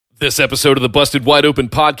This episode of the Busted Wide Open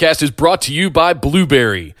podcast is brought to you by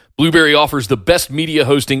Blueberry. Blueberry offers the best media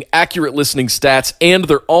hosting, accurate listening stats, and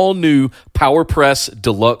their all-new PowerPress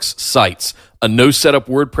Deluxe sites. A no-setup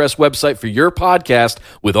WordPress website for your podcast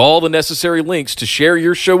with all the necessary links to share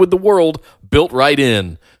your show with the world built right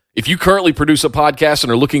in. If you currently produce a podcast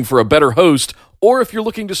and are looking for a better host, or if you're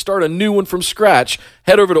looking to start a new one from scratch,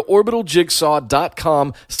 head over to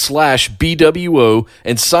orbitaljigsaw.com/BWO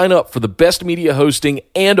and sign up for the best media hosting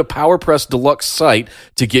and a PowerPress Deluxe site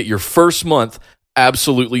to get your first month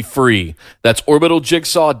absolutely free. That's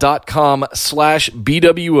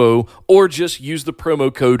orbitaljigsaw.com/BWO, or just use the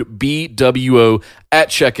promo code BWO at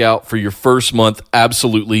checkout for your first month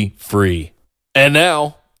absolutely free. And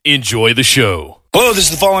now, enjoy the show. Hello, this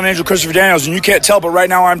is the Fallen Angel, Christopher Daniels, and you can't tell, but right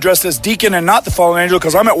now I'm dressed as Deacon and not the Fallen Angel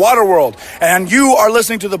because I'm at Waterworld, and you are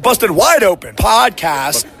listening to the Busted Wide Open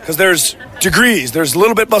podcast because there's degrees. There's a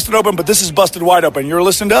little bit busted open, but this is Busted Wide Open. You're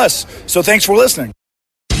listening to us, so thanks for listening.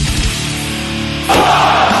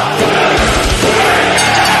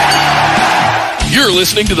 You're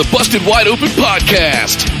listening to the Busted Wide Open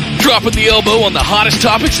podcast, dropping the elbow on the hottest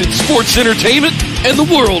topics in sports entertainment and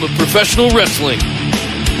the world of professional wrestling.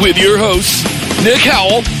 With your hosts, Nick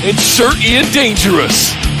Howell and Sir Ian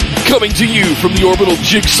Dangerous. Coming to you from the Orbital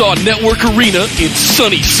Jigsaw Network Arena in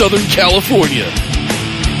sunny Southern California.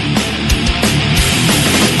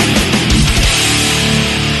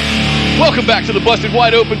 Welcome back to the Busted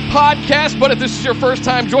Wide Open podcast, but if this is your first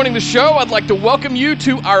time joining the show, I'd like to welcome you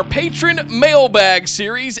to our Patron Mailbag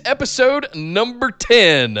Series, episode number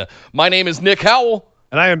 10. My name is Nick Howell.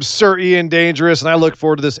 And I am Sir Ian Dangerous, and I look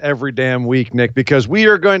forward to this every damn week, Nick, because we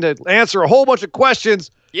are going to answer a whole bunch of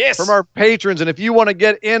questions from our patrons. And if you want to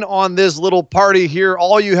get in on this little party here,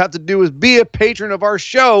 all you have to do is be a patron of our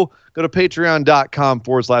show. Go to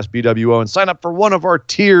patreon.com/BWO and sign up for one of our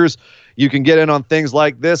tiers. You can get in on things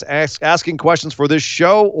like this, asking questions for this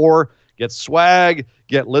show, or get swag,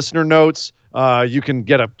 get listener notes. You can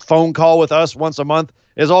get a phone call with us once a month.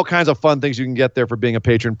 There's all kinds of fun things you can get there for being a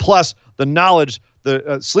patron. Plus, the knowledge,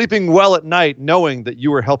 the sleeping well at night, knowing that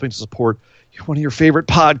you are helping to support one of your favorite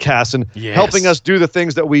podcasts and helping us do the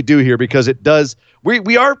things that we do here, because it does.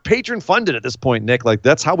 We are patron funded at this point, Nick. Like,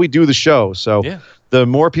 that's how we do the show. So the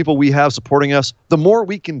more people we have supporting us, the more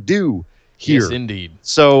we can do here. Yes, indeed.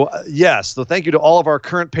 So, so thank you to all of our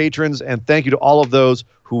current patrons, and thank you to all of those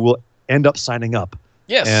who will end up signing up.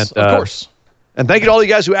 Yes, and, of course. And thank you to all you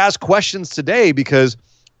guys who asked questions today, because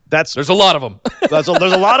there's a lot of them. There's a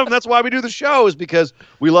lot of them. That's why we do the show, is because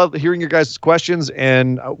we love hearing your guys' questions,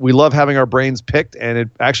 and we love having our brains picked. And it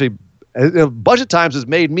actually, a bunch of times, has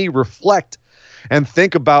made me reflect and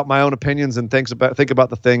think about my own opinions and think about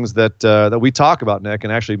the things that we talk about, Nick,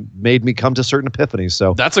 and actually made me come to certain epiphanies.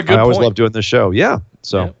 So that's a good point. I always love doing this show. Yeah.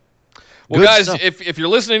 So. Yeah. Well, guys, if you're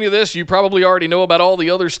listening to this, you probably already know about all the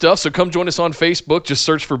other stuff, so come join us on Facebook. Just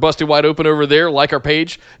search for Busted Wide Open over there, like our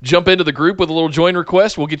page. Jump into the group with a little join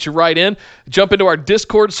request. We'll get you right in. Jump into our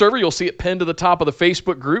Discord server. You'll see it pinned to the top of the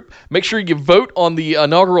Facebook group. Make sure you vote on the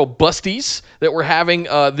inaugural Busties that we're having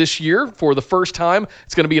this year for the first time.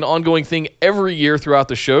 It's going to be an ongoing thing every year throughout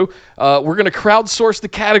the show. We're going to crowdsource the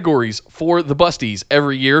categories for the Busties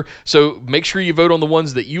every year, so make sure you vote on the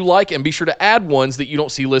ones that you like, and be sure to add ones that you don't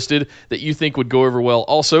see listed that you think would go over well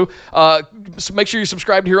also. So make sure you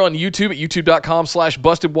subscribe here on YouTube at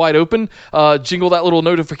youtube.com/bustedwideopen. Jingle that little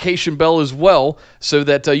notification bell as well, so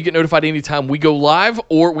that you get notified anytime we go live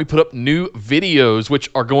or we put up new videos,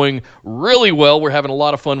 which are going really well. We're having a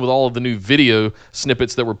lot of fun with all of the new video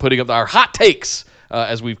snippets that we're putting up, our hot takes,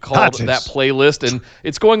 as we've called that playlist, and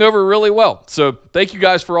it's going over really well. So thank you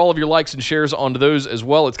guys for all of your likes and shares onto those as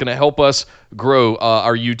well. It's going to help us grow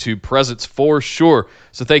our YouTube presence for sure.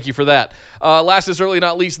 So thank you for that. Last and certainly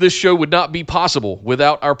not least, this show would not be possible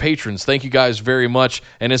without our patrons. Thank you guys very much.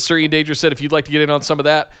 And as Sir Ian Dangerous said, if you'd like to get in on some of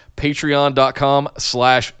that,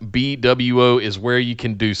 patreon.com/BWO is where you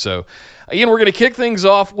can do so. Ian, we're going to kick things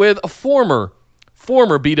off with a former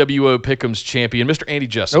BWO Pick'ems champion, Mr. Andy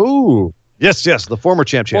Jessup. Oh, yes, the former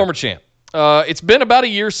champ. Former champ. It's been about a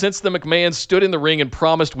year since the McMahons stood in the ring and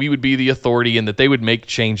promised we would be the authority and that they would make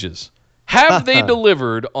changes. Have they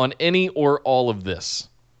delivered on any or all of this?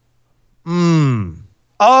 You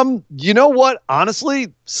know what?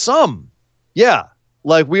 Honestly, some. Yeah.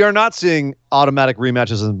 Like, we are not seeing automatic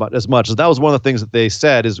rematches as much. That was one of the things that they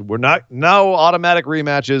said, is no automatic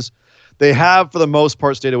rematches. They have, for the most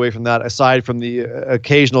part, stayed away from that, aside from the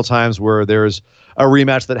occasional times where there's a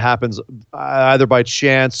rematch that happens either by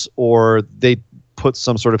chance or they put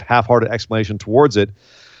some sort of half-hearted explanation towards it.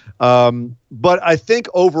 But I think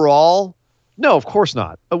overall, no, of course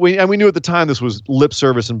not. We knew at the time this was lip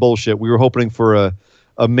service and bullshit. We were hoping for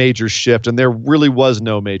a major shift, and there really was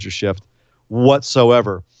no major shift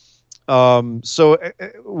whatsoever. So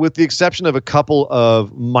with the exception of a couple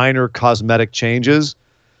of minor cosmetic changes,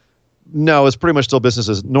 no, it's pretty much still business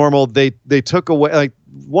as normal. They took away, like,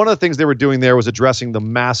 one of the things they were doing there was addressing the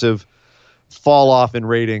massive fall off in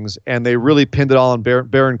ratings, and they really pinned it all on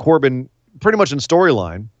Baron Corbin pretty much in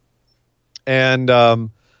storyline. And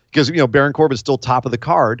because, Baron Corbin's still top of the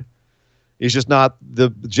card. He's just not the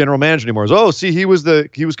general manager anymore. He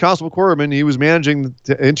was Constable Corbin. He was managing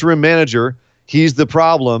the interim manager. He's the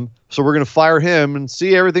problem. So we're going to fire him and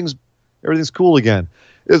see everything's cool again.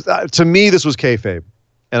 To me, this was kayfabe.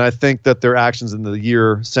 And I think that their actions in the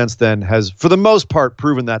year since then has, for the most part,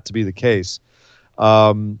 proven that to be the case.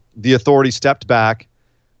 The Authority stepped back,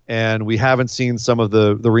 and we haven't seen some of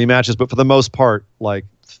the rematches. But for the most part,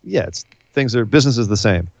 business is the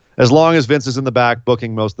same. As long as Vince is in the back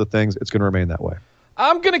booking most of the things, it's going to remain that way.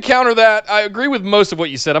 I'm going to counter that. I agree with most of what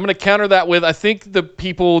you said. I'm going to counter that with, I think the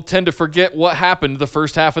people tend to forget what happened the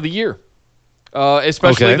first half of the year,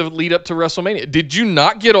 especially the lead up to WrestleMania. Did you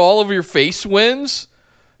not get all of your face wins,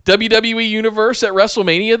 WWE Universe, at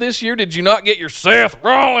WrestleMania this year? Did you not get your Seth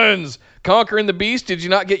Rollins conquering the Beast? Did you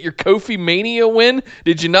not get your Kofi Mania win?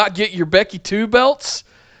 Did you not get your Becky 2 belts?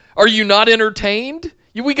 Are you not entertained?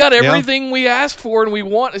 We got everything we asked for and we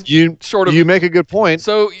want. You make a good point.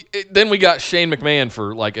 So then we got Shane McMahon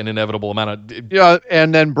for like an inevitable amount of. Yeah,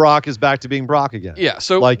 and then Brock is back to being Brock again. Yeah,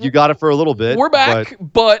 so like you got it for a little bit. We're back,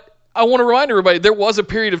 but I want to remind everybody there was a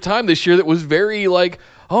period of time this year that was very like,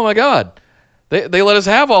 oh my God, they let us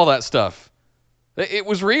have all that stuff. It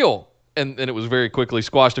was real, and it was very quickly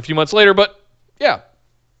squashed a few months later. But yeah,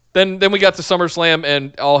 then we got to SummerSlam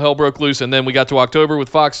and all hell broke loose, and then we got to October with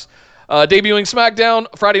Fox. Debuting SmackDown,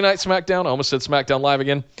 Friday Night SmackDown. I almost said SmackDown Live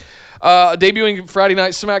again. Debuting Friday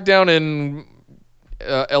Night SmackDown, and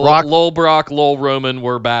Lol Brock, Lol Roman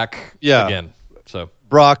were back again. So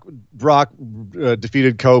Brock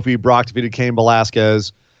defeated Kofi. Brock defeated Cain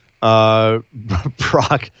Velasquez.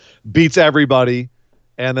 Brock beats everybody,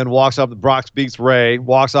 and then walks off. Brock beats Ray,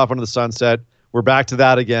 walks off into the sunset. We're back to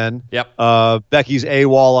that again. Yep. Becky's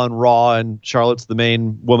AWOL on Raw, and Charlotte's the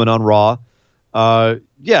main woman on Raw.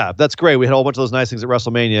 That's great. We had a whole bunch of those nice things at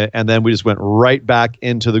WrestleMania, and then we just went right back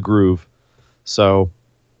into the groove. So,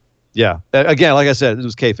 yeah. Again, like I said, it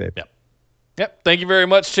was kayfabe. Yep. Thank you very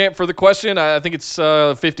much, Champ, for the question. I think it's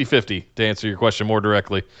 50-50 to answer your question more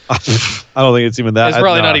directly. I don't think it's even that. It's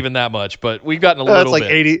probably not even that much, but we've gotten a little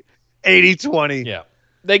bit. It's like 80-20. Yeah.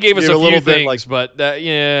 They gave us a few things, but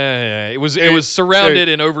it was surrounded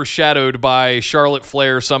and overshadowed by Charlotte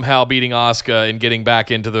Flair somehow beating Asuka and getting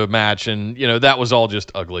back into the match, and that was all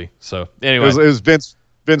just ugly. So anyway, it was Vince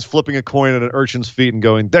flipping a coin at an urchin's feet and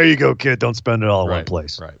going, "There you go, kid. Don't spend it all in one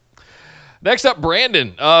place." Right. Next up,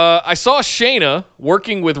 Brandon. I saw Shayna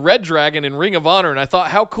working with Red Dragon in Ring of Honor, and I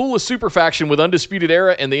thought how cool a super faction with Undisputed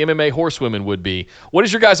Era and the MMA Horsewomen would be. What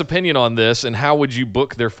is your guys' opinion on this, and how would you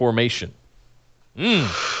book their formation? I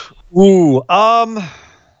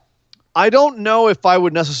don't know if I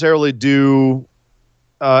would necessarily do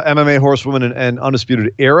MMA Horsewomen and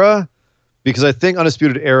Undisputed Era, because I think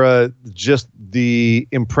Undisputed Era, just the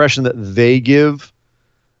impression that they give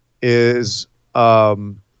is I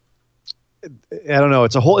don't know.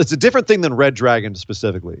 It's a different thing than Red Dragon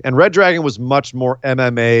specifically, and Red Dragon was much more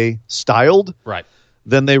MMA styled, right,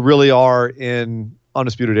 than they really are in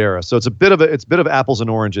Undisputed Era. So it's a bit of apples and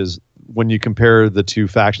oranges when you compare the two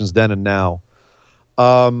factions then and now.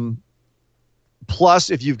 Plus,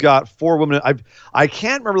 if you've got 4 women, I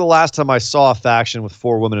can't remember the last time I saw a faction with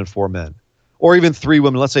 4 women and 4 men, or even 3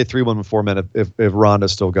 women. Let's say 3 women and 4 men if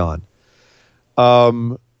Ronda's still gone.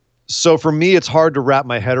 So for me, it's hard to wrap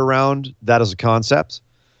my head around that as a concept.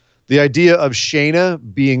 The idea of Shayna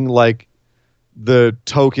being like the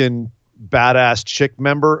token badass chick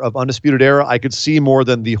member of Undisputed Era, I could see more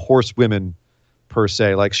than the horsewomen per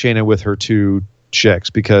se, like Shayna with her 2 chicks,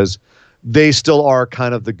 because they still are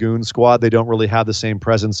kind of the goon squad. They don't really have the same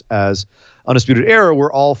presence as Undisputed Era,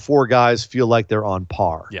 where all 4 guys feel like they're on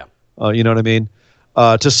par. Yeah. You know what I mean?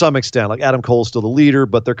 To some extent, like Adam Cole's still the leader,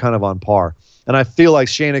 but they're kind of on par. And I feel like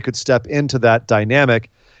Shayna could step into that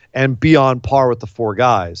dynamic and be on par with the 4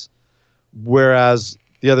 guys. Whereas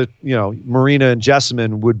the other, Marina and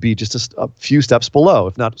Jessamine would be just a few steps below,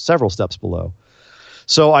 if not several steps below.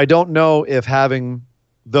 So I don't know if having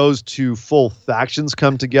those 2 full factions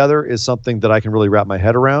come together is something that I can really wrap my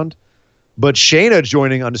head around. But Shayna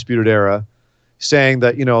joining Undisputed Era, saying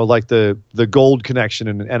that, like the gold connection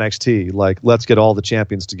in NXT, like let's get all the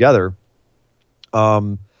champions together,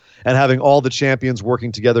 and having all the champions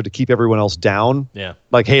working together to keep everyone else down. Yeah.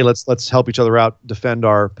 Like, hey, let's help each other out, defend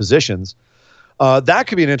our positions. That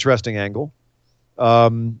could be an interesting angle.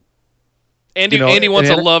 Andy wants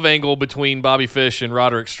a love angle between Bobby Fish and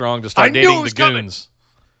Roderick Strong to start dating the Goons.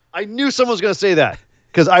 I knew someone was going to say that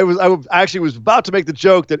because I actually was about to make the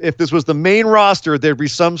joke that if this was the main roster, there'd be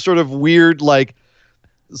some sort of weird like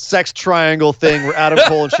sex triangle thing where Adam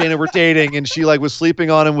Cole and Shayna were dating, and she like was sleeping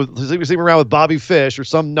around with Bobby Fish or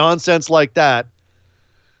some nonsense like that.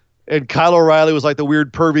 And Kyle O'Reilly was like the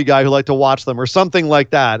weird pervy guy who liked to watch them or something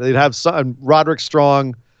like that. They'd have some. Roderick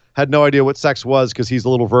Strong had no idea what sex was because he's a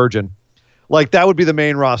little virgin. Like that would be the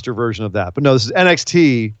main roster version of that. But no, this is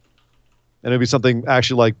NXT, and it'd be something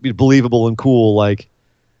actually like be believable and cool. Like,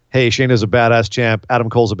 hey, Shayna's a badass champ. Adam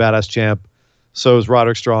Cole's a badass champ. So is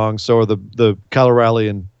Roderick Strong. So are the Kyle O'Reilly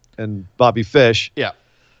and Bobby Fish. Yeah.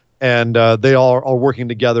 And they all are working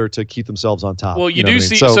together to keep themselves on top. Well, you do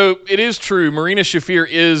see. So it is true. Marina Shafir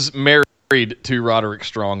is married to Roderick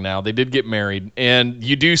Strong now. They did get married, and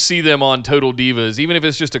you do see them on Total Divas. Even if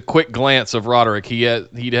it's just a quick glance of Roderick, he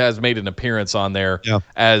has made an appearance on there. Yeah.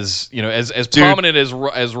 As prominent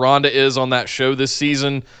as Ronda is on that show this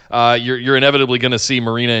season. You're inevitably going to see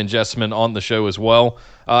Marina and Jessamine on the show as well.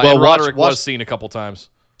 And Roderick was seen a couple times.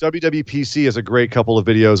 WWPC has a great couple of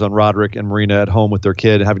videos on Roderick and Marina at home with their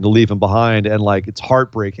kid, having to leave him behind, and like it's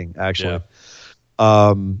heartbreaking actually.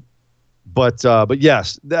 Yeah. But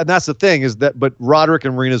yes, that's the thing is that. But Roderick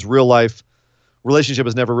and Marina's real life relationship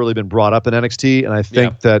has never really been brought up in NXT, and I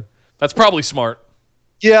think that's probably smart.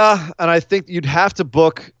 Yeah, and I think you'd have to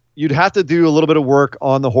do a little bit of work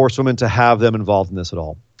on the Horsewomen to have them involved in this at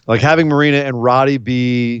all. Like having Marina and Roddy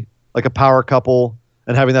be like a power couple.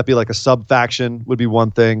 And having that be like a sub-faction would be one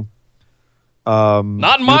thing.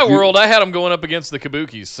 Not in my world. I had them going up against the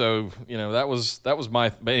Kabukis, so that was my.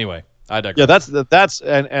 But anyway, I digress.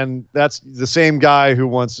 Yeah, that's the same guy who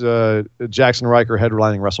wants Jackson Riker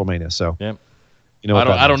headlining WrestleMania. So yeah,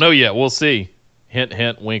 I don't know yet. We'll see. Hint,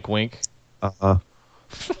 hint. Wink, wink.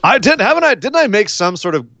 Didn't I make some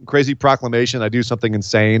sort of crazy proclamation? I do something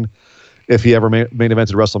insane. If he ever main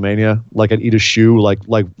evented WrestleMania, like I'd eat a shoe, like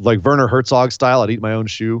Werner Herzog style, I'd eat my own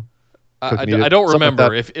shoe. I don't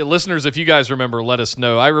remember. Like if listeners, if you guys remember, let us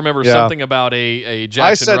know. I remember something about a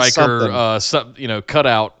Jackson Riker,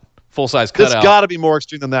 cutout, full size cutout. It's got to be more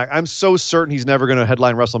extreme than that. I'm so certain he's never going to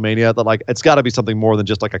headline WrestleMania that like it's got to be something more than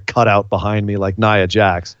just like a cutout behind me, like Nia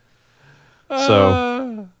Jax.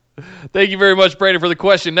 So, thank you very much, Brandon, for the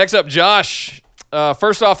question. Next up, Josh.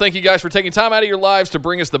 First off, thank you guys for taking time out of your lives to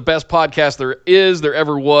bring us the best podcast there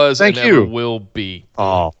ever was, ever will be.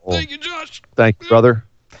 Oh, thank you, Josh. Thank you, brother.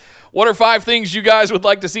 What are 5 things you guys would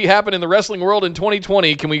like to see happen in the wrestling world in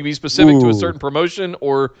 2020? Can we be specific to a certain promotion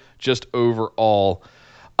or just overall?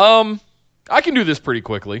 I can do this pretty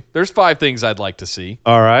quickly. There's 5 things I'd like to see.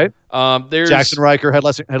 All right. There's Jackson Riker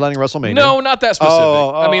headlining WrestleMania. No, not that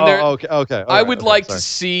specific. Okay. I would like to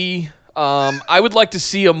see. I would like to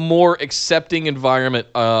see a more accepting environment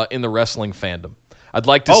in the wrestling fandom. I'd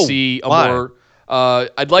like to see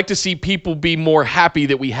I'd like to see people be more happy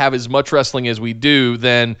that we have as much wrestling as we do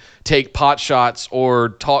than take pot shots or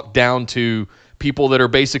talk down to people that are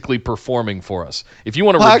basically performing for us. If you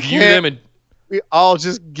want to review them and we all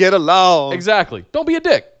just get along. Exactly. Don't be a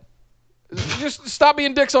dick. Just stop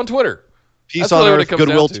being dicks on Twitter. Peace on earth,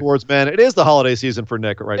 goodwill towards men. It is the holiday season for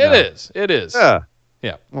Nick right now. It is. Yeah.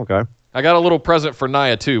 Okay. I got a little present for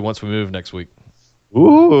Nia, too, once we move next week.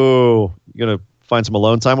 Ooh. You going to find some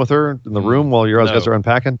alone time with her in the room while you guys are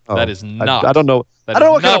unpacking? Oh, that is not. I don't know. I don't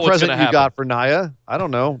know what kind of present you got for Nia. I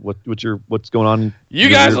don't know what's going on. You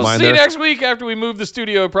guys will see next week after we move the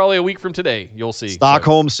studio, probably a week from today. You'll see.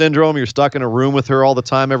 Stockholm Syndrome. You're stuck in a room with her all the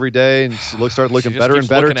time every day, and she starts looking better and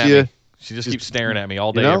better to you. She just keeps staring at me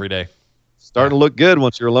all day, every day. Starting to look good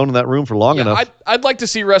once you're alone in that room for long enough. I'd like to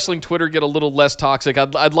see wrestling Twitter get a little less toxic.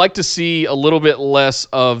 I'd like to see a little bit less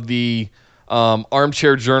of the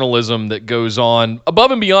armchair journalism that goes on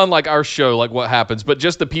above and beyond like our show, like what happens, but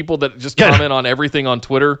just the people that just comment on everything on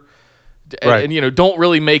Twitter and don't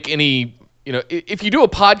really make any, if you do a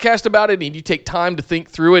podcast about it and you take time to think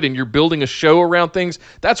through it and you're building a show around things,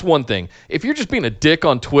 that's one thing. If you're just being a dick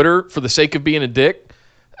on Twitter for the sake of being a dick,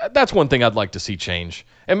 that's one thing I'd like to see change.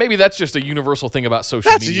 And maybe that's just a universal thing about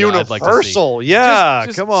social media. That's universal. I'd like to see. Yeah,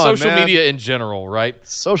 just come on, social media in general, right?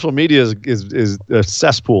 Social media is a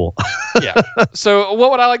cesspool. Yeah. So what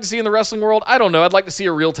would I like to see in the wrestling world? I don't know. I'd like to see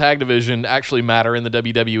a real tag division actually matter in the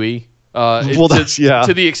WWE.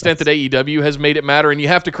 To the extent that AEW has made it matter. And you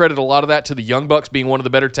have to credit a lot of that to the Young Bucks being one of the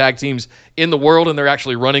better tag teams in the world, and they're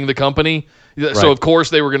actually running the company. Right. So, of course,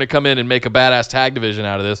 they were going to come in and make a badass tag division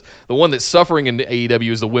out of this. The one that's suffering in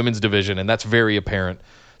AEW is the women's division, and that's very apparent.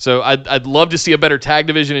 So I'd love to see a better tag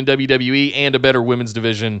division in WWE and a better women's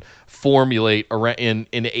division formulate around in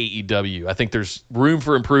AEW. I think there's room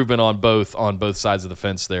for improvement on both sides of the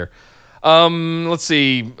fence there. Let's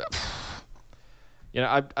see.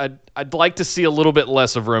 I'd like to see a little bit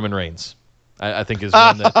less of Roman Reigns. I think is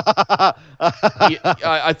one that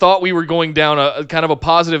I thought we were going down a kind of a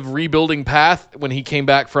positive rebuilding path when he came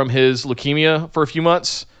back from his leukemia for a few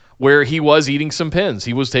months, where he was eating some pins.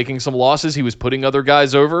 He was taking some losses. He was putting other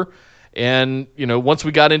guys over. And, once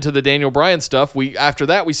we got into the Daniel Bryan stuff, after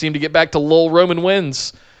that we seemed to get back to lull Roman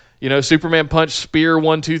wins. Superman punch, spear,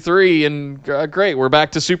 1, 2, 3, and great. We're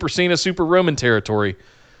back to Super Cena, Super Roman territory.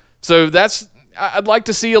 So I'd like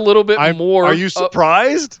to see a little bit more. Are you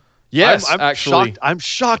surprised? Yes, I'm actually. Shocked. I'm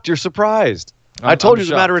shocked you're surprised. I told you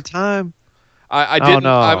it's a matter of time. I didn't.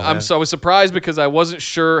 I was surprised because I wasn't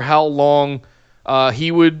sure how long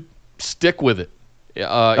he would stick with it.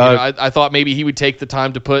 I thought maybe he would take the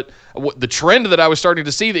time to put the trend that I was starting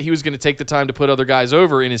to see, that he was going to take the time to put other guys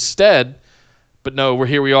over in his stead. But no,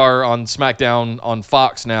 here we are on SmackDown on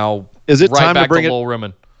Fox now. Is it right time back to bring to Lowell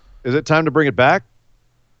Roman? Is it time to bring it back?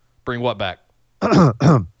 Bring what back?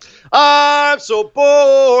 I'm so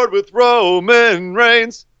bored with Roman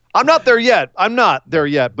Reigns. I'm not there yet,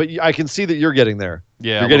 but I can see that you're getting there.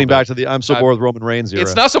 Yeah, you're getting back to the I'm so bored with Roman Reigns era.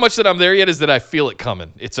 It's not so much that I'm there yet as that I feel it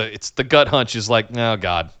coming. It's the gut hunch is like, oh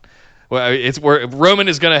God. Well, it's where Roman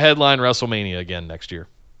is going to headline WrestleMania again next year.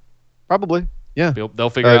 Probably, yeah. They'll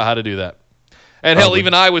figure out how to do that. And hell,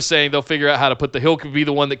 even I was saying they'll figure out how to put Hill could be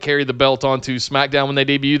the one that carried the belt onto SmackDown when they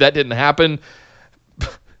debut. That didn't happen.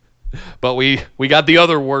 But we got the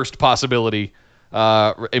other worst possibility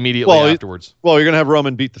immediately afterwards. Well, you're going to have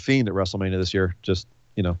Roman beat The Fiend at WrestleMania this year. Just,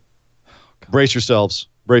 brace yourselves.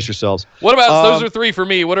 What about those are 3 for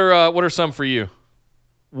me? What are some for you?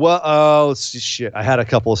 Well, let's see. Shit, I had a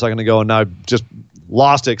couple a second ago, and now I just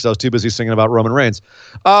lost it because I was too busy singing about Roman Reigns.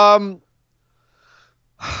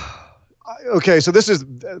 Okay, so this is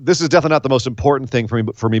definitely not the most important thing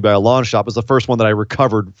for me by a long shot. It was the first one that I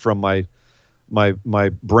recovered from my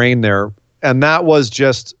brain there, and that was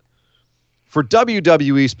just for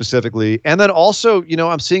WWE specifically, and then also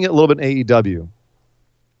I'm seeing it a little bit in AEW.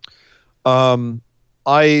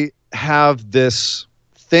 I have this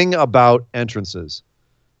thing about entrances,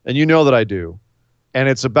 and you know that I do, and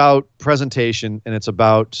it's about presentation, and it's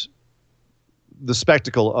about the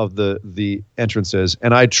spectacle of the entrances,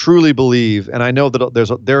 and I truly believe, and I know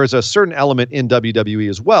that there is a certain element in WWE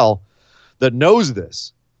as well that knows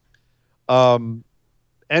this.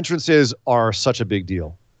 Entrances are such a big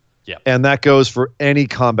deal. Yeah. And that goes for any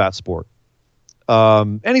combat sport.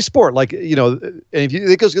 Any sport, like,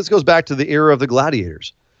 this goes back to the era of the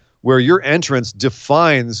gladiators, where your entrance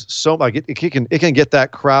defines so much. It can get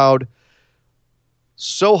that crowd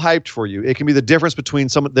so hyped for you. It can be the difference between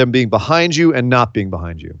some of them being behind you and not being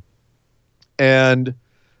behind you. And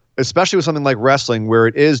especially with something like wrestling, where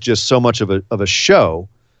it is just so much of a show,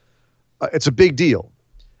 it's a big deal.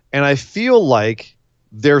 And I feel like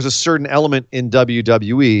there's a certain element in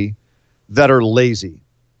WWE that are lazy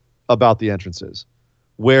about the entrances,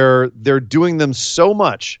 where they're doing them so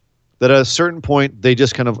much that at a certain point they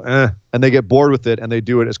just kind of and they get bored with it, and they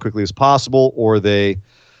do it as quickly as possible, or they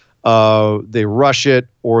rush it,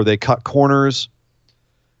 or they cut corners.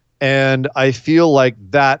 And I feel like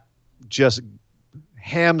that just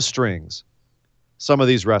hamstrings some of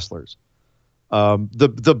these wrestlers.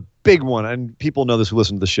 The big one, and people know this who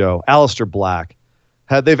listen to the show, Aleister Black,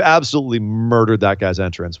 they've absolutely murdered that guy's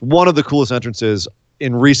entrance. One of the coolest entrances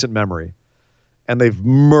in recent memory, and they've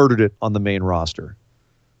murdered it on the main roster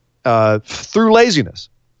through laziness,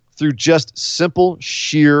 through just simple,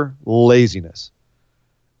 sheer laziness.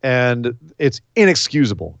 And it's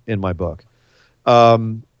inexcusable in my book.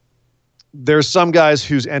 There's some guys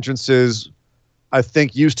whose entrances I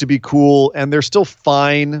think used to be cool, and they're still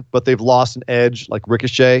fine, but they've lost an edge, like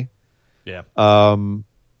Ricochet. Yeah. And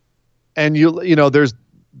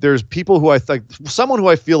there's people who someone who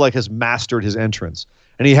I feel like has mastered his entrance,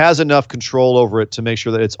 and he has enough control over it to make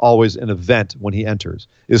sure that it's always an event when he enters,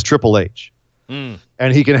 is Triple H. And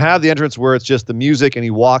he can have the entrance where it's just the music and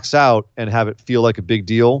he walks out and have it feel like a big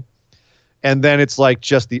deal. And then it's like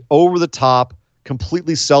just the over-the-top,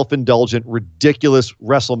 completely self-indulgent, ridiculous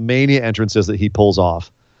WrestleMania entrances that he pulls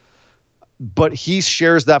off. But he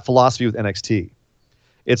shares that philosophy with NXT.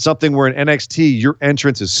 It's something where in NXT, your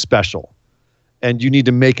entrance is special, and you need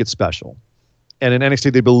to make it special. And in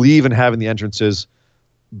NXT, they believe in having the entrances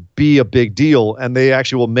be a big deal, and they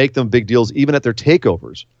actually will make them big deals even at their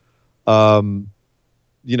takeovers.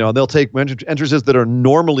 They'll take entrances that are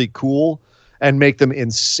normally cool and make them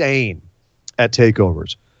insane at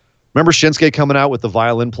takeovers. Remember Shinsuke coming out with the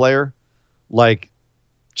violin player? Like,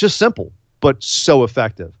 just simple, but so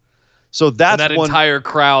effective. So that's and that entire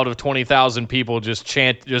crowd of 20,000 people just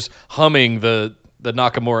humming the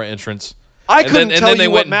Nakamura entrance. I couldn't tell you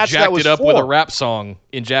what match that was for. And then they went and jacked it up for. with a rap song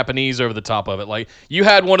in Japanese over the top of it. Like, you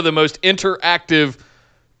had one of the most interactive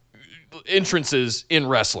entrances in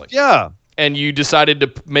wrestling. Yeah. And you decided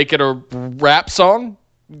to make it a rap song?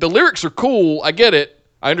 The lyrics are cool. I get it.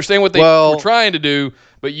 I understand what they were trying to do,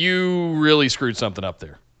 but you really screwed something up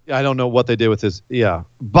there. I don't know what they did with his. Yeah.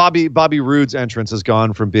 Bobby Roode's entrance has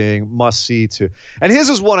gone from being must-see to... And his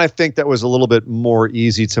is one I think that was a little bit more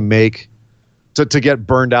easy to make, to get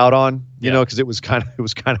burned out on, you know, because it was kind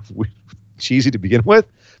of cheesy to begin with,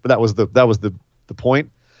 but that was the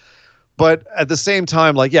point. But at the same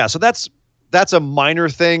time, like, yeah, so that's a minor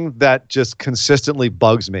thing that just consistently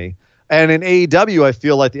bugs me. And in AEW, I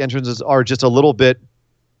feel like the entrances are just a little bit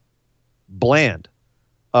bland.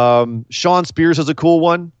 Shawn Spears is a cool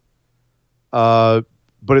one, but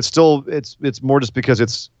it's more just because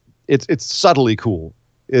it's subtly cool.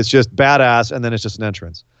 It's just badass, and then it's just an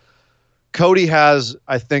entrance. Cody has,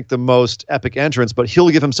 I think, the most epic entrance, but he'll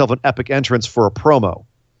give himself an epic entrance for a promo,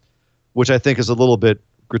 which I think is a little bit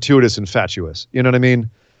gratuitous and fatuous. You know what I mean?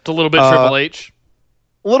 It's a little bit Triple H.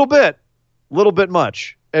 A little bit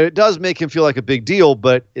much. And it does make him feel like a big deal,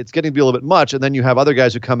 but it's getting to be a little bit much. And then you have other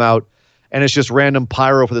guys who come out, and it's just random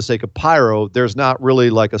pyro for the sake of pyro. There's not really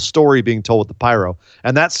like a story being told with the pyro.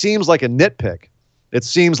 And that seems like a nitpick. It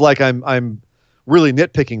seems like I'm really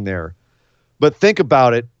nitpicking there. But think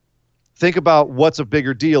about it. Think about what's a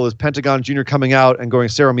bigger deal. Is Pentagon Jr. coming out and going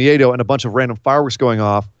Cerro Miedo and a bunch of random fireworks going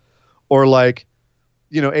off? Or like,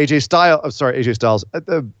 you know, AJ Styles.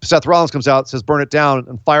 Seth Rollins comes out, says burn it down,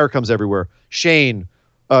 and fire comes everywhere. Kane,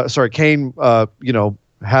 you know,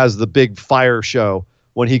 has the big fire show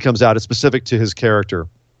when he comes out. It's specific to his character.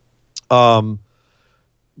 Becky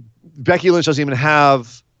Lynch doesn't even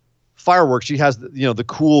have fireworks. She has, you know, the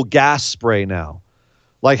cool gas spray now.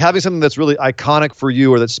 Like, having something that's really iconic for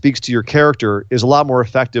you or that speaks to your character is a lot more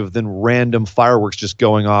effective than random fireworks just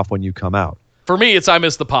going off when you come out. For me, I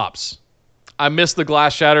miss the pops. I miss the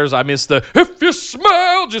glass shatters. I miss the if you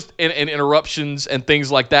smell and interruptions and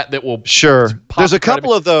things like that will pop. There's a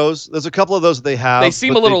couple of those. That they have. They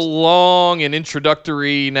seem a little long and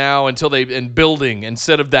introductory now until building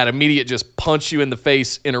instead of that immediate just punch you in the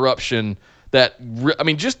face interruption.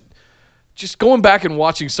 Just going back and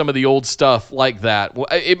watching some of the old stuff like that.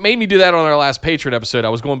 It made me do that on our last Patreon episode. I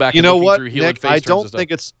was going back and looking through heel and face turns.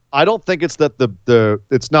 I don't think it's that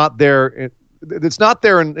it's not there. It's not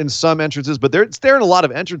there in some entrances, but it's there in a lot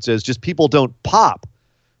of entrances. Just people don't pop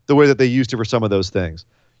the way that they used to for some of those things.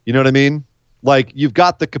 You know what I mean? Like, you've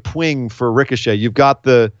got the kapwing for Ricochet. You've got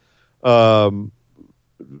the Ciampa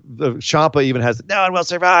even has no one will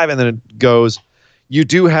survive, and then it goes. You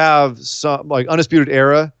do have some, like Undisputed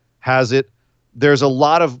Era has it. There's a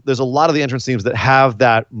lot of the entrance themes that have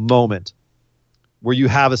that moment where you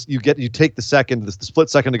take the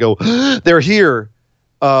split second to go, they're here.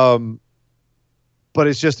 But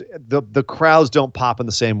it's just the crowds don't pop in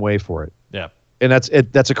the same way for it. Yeah. And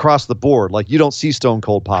that's across the board. Like, you don't see Stone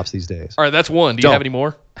Cold pops these days. All right, that's one. Do you have any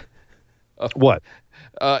more? What?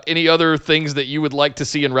 Any other things that you would like to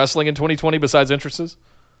see in wrestling in 2020 besides entrances?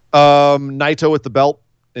 Naito with the belt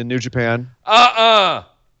in New Japan. How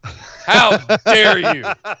dare you?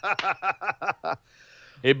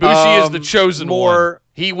 Ibushi is the chosen one.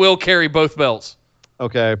 He will carry both belts.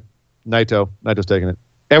 Okay. Naito's taking it.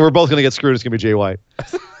 And we're both going to get screwed. It's going to be Jay White.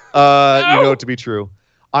 No! You know it to be true.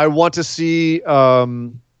 I want to see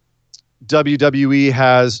WWE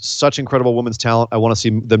has such incredible women's talent. I want to see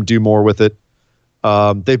them do more with it.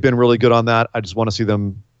 They've been really good on that. I just want to see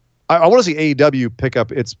them. I want to see AEW pick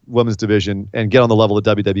up its women's division and get on the level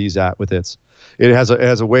that WWE's at with its. It has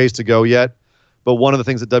a ways to go yet. But one of the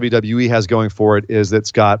things that WWE has going for it is that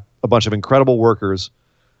it's got a bunch of incredible workers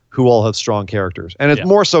who all have strong characters. And it's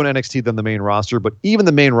more so in NXT than the main roster, but even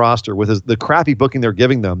the main roster with the crappy booking they're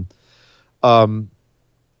giving them,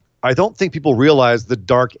 I don't think people realize the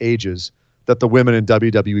dark ages that the women in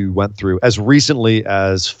WWE went through as recently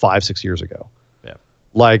as 5-6 years ago. Yeah.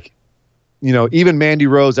 Like, you know, even Mandy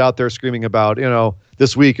Rose out there screaming about, you know,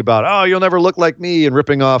 this week about, oh, you'll never look like me, and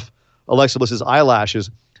ripping off Alexa Bliss's eyelashes.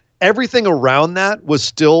 Everything around that was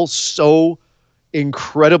still so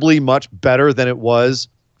incredibly much better than it was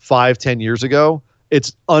 5-10 years ago.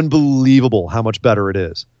 It's unbelievable how much better it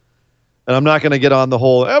is. And I'm not going to get on the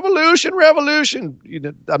whole revolution. You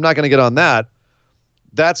know, I'm not going to get on that.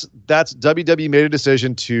 That's WWE made a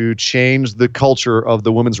decision to change the culture of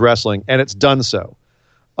the women's wrestling, and it's done so.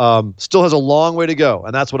 Still has a long way to go,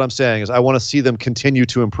 and that's what I'm saying is I want to see them continue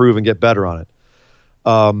to improve and get better on it.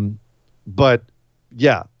 But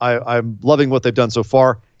yeah, I'm loving what they've done so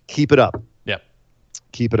far. Keep it up. Yeah.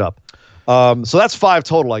 Keep it up. So that's 5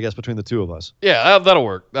 total, I guess, between the two of us. Yeah, that'll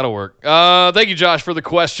work. That'll work. Thank you, Josh, for the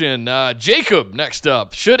question. Jacob, next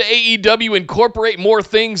up. Should AEW incorporate more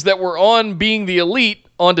things that were on Being the Elite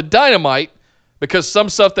onto Dynamite? Because some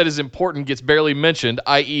stuff that is important gets barely mentioned,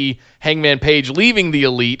 i.e. Hangman Page leaving the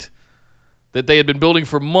Elite that they had been building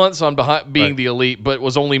for months on Being the Elite, but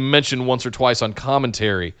was only mentioned once or twice on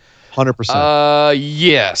commentary. 100%.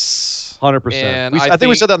 Yes. 100%. I think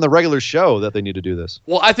we said that on the regular show that they need to do this.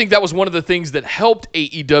 Well, I think that was one of the things that helped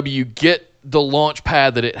AEW get the launch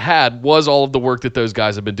pad that it had was all of the work that those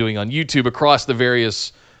guys have been doing on YouTube across the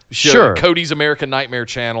various shows. Sure. Cody's American Nightmare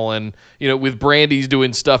channel and, with Brandy's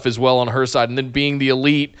doing stuff as well on her side, and then Being the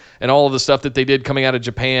Elite and all of the stuff that they did coming out of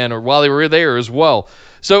Japan or while they were there as well.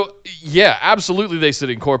 So, yeah, absolutely they should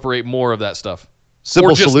incorporate more of that stuff.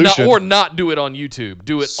 Simple solution. Or not do it on YouTube.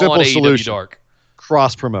 Do it Simple on AEW solution. Dark.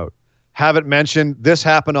 Cross promote. Have it mentioned. This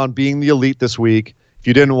happened on Being the Elite this week. If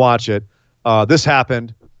you didn't watch it, this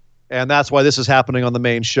happened, and that's why this is happening on the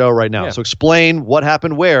main show right now. Yeah. So explain what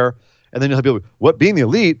happened where, and then you'll have people, what, Being the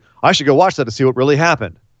Elite? I should go watch that to see what really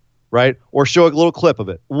happened, right? Or show a little clip of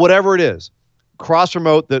it. Whatever it is. Cross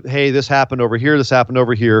promote that, hey, this happened over here, this happened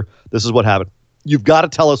over here, this is what happened. You've got to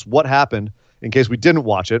tell us what happened in case we didn't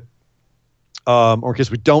watch it. Or in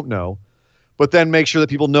case we don't know, but then make sure that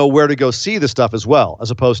people know where to go see the stuff as well,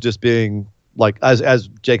 as opposed to just being like, as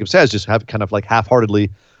Jacob says, just have kind of like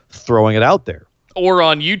half-heartedly throwing it out there. Or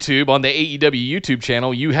on YouTube, on the AEW YouTube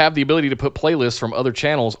channel, you have the ability to put playlists from other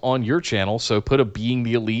channels on your channel. So put a Being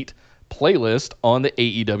the Elite playlist on the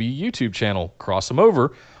AEW YouTube channel, cross them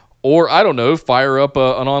over, or I don't know, fire up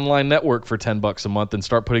an online network for $10 a month and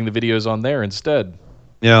start putting the videos on there instead.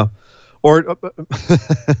 Yeah, or.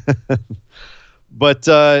 But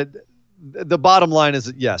the bottom line is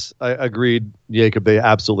that, yes, I agreed, Jacob. They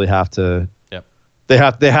absolutely have to. Yep. They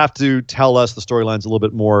have to tell us the storylines a little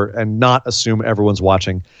bit more and not assume everyone's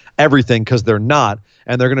watching everything, because they're not,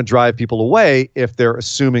 and they're going to drive people away if they're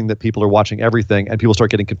assuming that people are watching everything, and people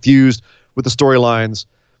start getting confused with the storylines,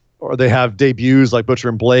 or they have debuts like Butcher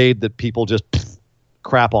and Blade that people just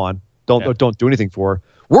crap on, don't do anything for.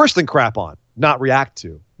 Worse than crap on, not react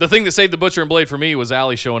to. The thing that saved the Butcher and Blade for me was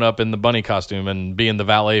Allie showing up in the bunny costume and being the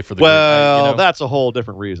valet for the group. That's a whole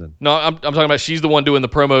different reason. No, I'm talking about she's the one doing the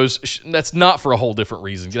promos. That's not for a whole different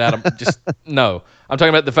reason. Get out of just no. I'm talking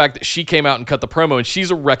about the fact that she came out and cut the promo, and she's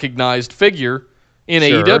a recognized figure in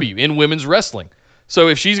AEW, in women's wrestling. So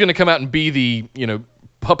if she's going to come out and be the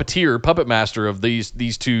puppet master of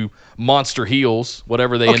these two monster heels,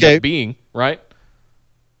 whatever they end up being, right?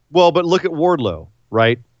 Well, but look at Wardlow,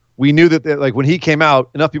 right? We knew that, like, when he came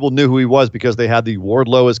out, enough people knew who he was because they had the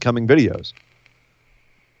Wardlow is coming videos.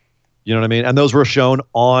 You know what I mean? And those were shown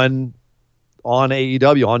on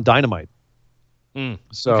AEW, on Dynamite.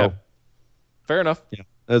 So, okay. Fair enough. Yeah,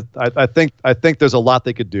 I think there's a lot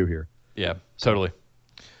they could do here. Yeah, totally.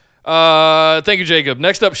 Thank you, Jacob.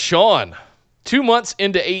 Next up, Sean. 2 months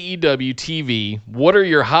into AEW TV, what are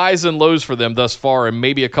your highs and lows for them thus far, and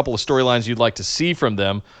maybe a couple of storylines you'd like to see from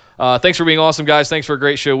them? Thanks for being awesome, guys. Thanks for a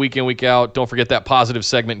great show week in, week out. Don't forget that positive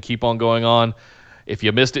segment and keep on going on. If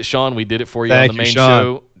you missed it, Sean, we did it for you on the main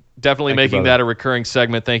show. Definitely making that a recurring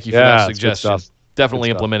segment. Thank you for that suggestion.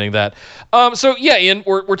 Definitely implementing that. So, yeah, Ian,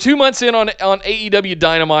 we're 2 months in on AEW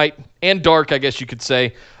Dynamite and Dark, I guess you could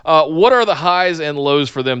say. What are the highs and lows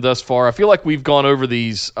for them thus far? I feel like we've gone over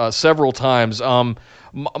these several times.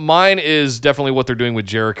 Mine is definitely what they're doing with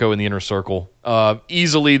Jericho in the Inner Circle.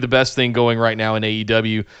 Easily the best thing going right now in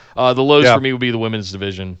AEW. The lows for me would be the women's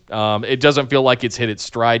division. It doesn't feel like it's hit its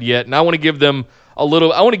stride yet, and I want to give them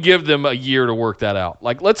a year to work that out.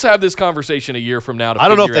 Like, let's have this conversation a year from now. I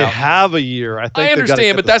don't know if they have a year. I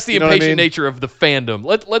understand, but that's the impatient nature of the fandom.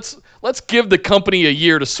 Let's give the company a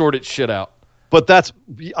year to sort its shit out. But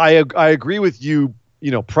I agree with you.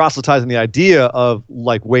 Proselytizing the idea of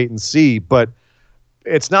like wait and see, but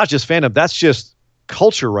it's not just fandom. That's just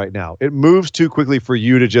culture right now. It moves too quickly for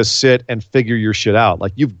you to just sit and figure your shit out.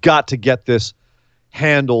 Like, you've got to get this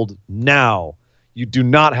handled now. You do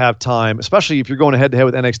not have time, especially if you're going head-to-head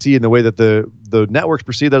with NXT in the way that the networks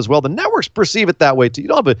perceive that as well. The networks perceive it that way too.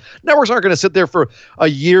 Networks aren't going to sit there for a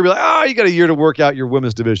year and be like, you got a year to work out your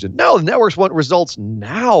women's division. No, the networks want results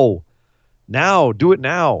now. Now. Do it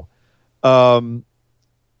now.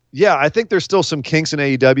 Yeah, I think there's still some kinks in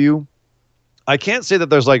AEW. I can't say that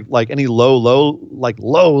there's like any low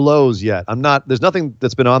lows yet. There's nothing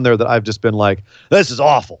that's been on there that I've just been like, this is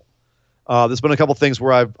awful. There's been a couple things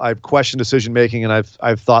where I've questioned decision making, and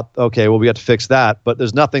I've thought, okay, well, we have to fix that. But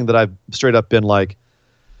there's nothing that I've straight up been like,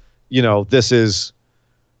 this is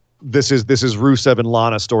Rusev and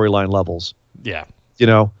Lana storyline levels. Yeah.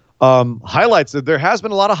 Highlights. There has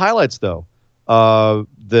been a lot of highlights though.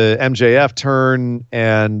 The MJF turn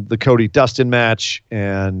and the Cody Dustin match,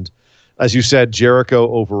 and as you said, Jericho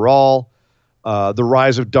overall. The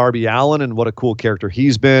rise of Darby Allin and what a cool character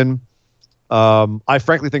he's been. I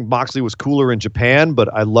frankly think Moxley was cooler in Japan,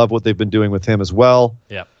 but I love what they've been doing with him as well.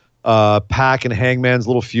 Yeah. Pac and Hangman's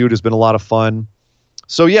little feud has been a lot of fun.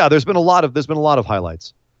 So yeah, there's been a lot of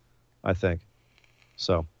highlights, I think.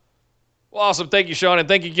 So. Well, awesome. Thank you, Sean, and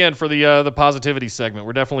thank you again for the positivity segment.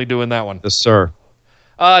 We're definitely doing that one. Yes, sir.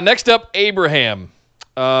 Next up, Abraham,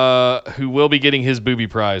 who will be getting his booby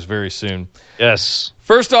prize very soon. Yes.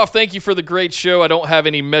 First off, thank you for the great show. I don't have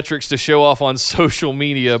any metrics to show off on social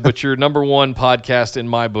media, but you're number one podcast in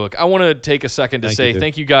my book. I want to take a second to say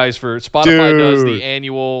thank you guys for Spotify does the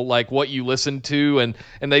annual, what you listen to, and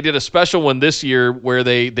they did a special one this year where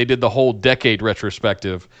they did the whole decade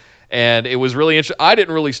retrospective. And it was really interesting. I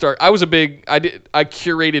didn't really start. I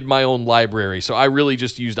curated my own library, so I really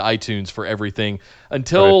just used iTunes for everything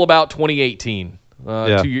until about 2018.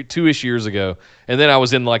 Two-ish years ago, and then I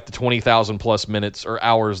was in the 20,000 plus minutes or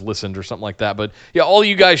hours listened or something like that. But yeah, all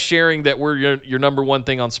you guys sharing that we're your number one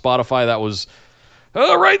thing on Spotify, that was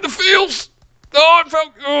right in the feels. Oh, it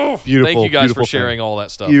felt beautiful. Thank you guys for sharing all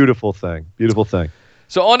that stuff. Beautiful thing.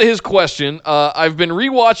 So on to his question, I've been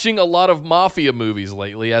rewatching a lot of Mafia movies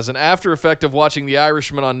lately as an after effect of watching The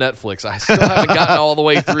Irishman on Netflix. I still haven't gotten all the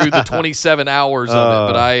way through the 27 hours of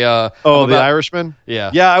it, but I... The Irishman?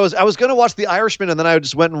 Yeah. Yeah, I was going to watch The Irishman, and then I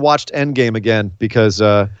just went and watched Endgame again because,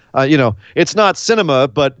 it's not cinema,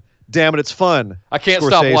 but damn it, it's fun. I can't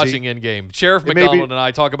stop watching Endgame. Sheriff McDonald and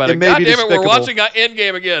I talk about it. God damn it, we're watching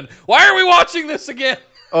Endgame again. Why are we watching this again?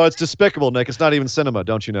 Oh, it's despicable, Nick. It's not even cinema,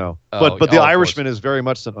 don't you know? But The Irishman is very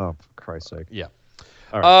much cinema. Oh, for Christ's sake. Yeah.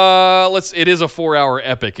 All right. It is a 4-hour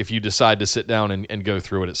epic if you decide to sit down and go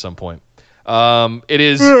through it at some point. It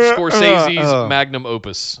is Scorsese's magnum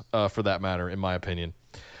opus, for that matter, in my opinion.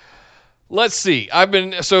 Let's see.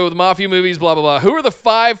 The Mafia movies, blah, blah, blah. Who are the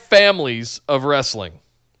 5 families of wrestling?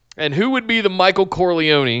 And who would be the Michael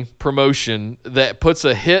Corleone promotion that puts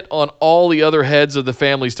a hit on all the other heads of the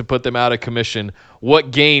families to put them out of commission?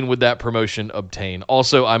 What gain would that promotion obtain?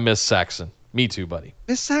 Also, I miss Saxon. Me too, buddy.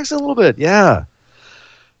 Miss Saxon a little bit, yeah.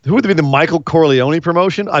 Who would be the Michael Corleone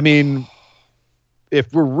promotion? I mean,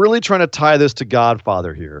 if we're really trying to tie this to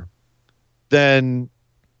Godfather here, then,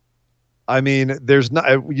 I mean, there's not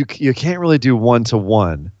you can't really do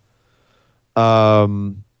 1-to-1.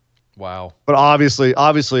 Wow. But obviously,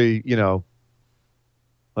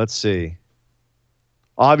 let's see.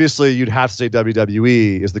 Obviously, you'd have to say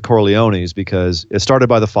WWE is the Corleones because it started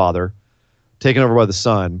by the father, taken over by the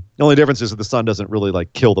son. The only difference is that the son doesn't really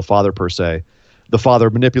kill the father per se. The father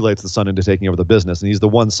manipulates the son into taking over the business, and he's the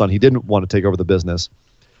one son he didn't want to take over the business.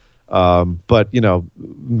 But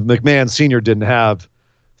McMahon Sr. didn't have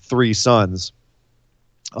 3 sons,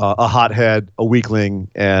 a hothead, a weakling,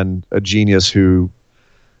 and a genius who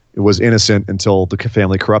was innocent until the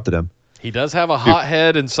family corrupted him. He does have a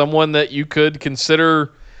hothead and someone that you could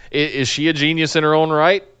consider. Is she a genius in her own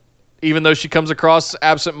right? Even though she comes across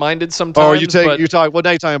absent-minded sometimes. Oh, now you're talking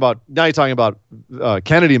about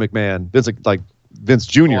Kennedy McMahon, Vince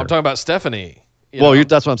Jr. Well, I'm talking about Stephanie.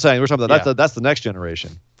 That's what I'm saying. We're talking about that's the next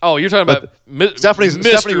generation. Oh, you're talking about Stephanie would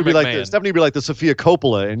be McMahon. like the Sophia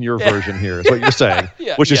Coppola in your version here, is what you're saying,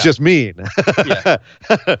 which is yeah. just mean. Yeah.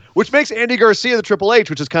 Which makes Andy Garcia the Triple H,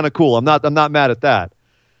 which is kind of cool. I'm not mad at that.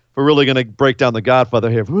 If we're really going to break down the Godfather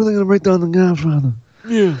here, if we're really going to break down the Godfather,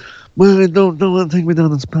 yeah. Well, I don't want to take me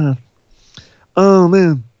down this path. Oh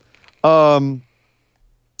man,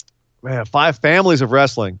 5 families of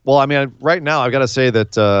wrestling. Well, I mean, right now I've got to say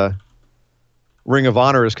that Ring of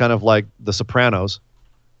Honor is kind of like The Sopranos,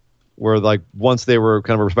 where once they were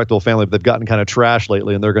kind of a respectable family, but they've gotten kind of trash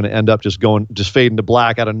lately, and they're going to end up just fading to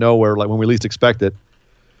black out of nowhere, when we least expect it.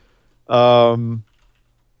 I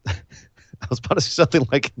was about to say something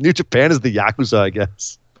like New Japan is the Yakuza, I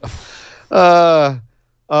guess.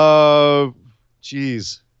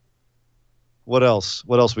 Geez. What else?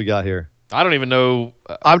 What else we got here? I don't even know.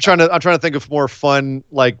 I'm trying to think of more fun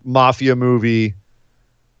mafia movie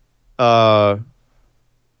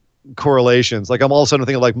correlations. I'm all of a sudden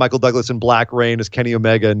thinking Michael Douglas in Black Rain as Kenny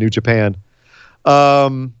Omega in New Japan.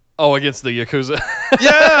 Against the Yakuza.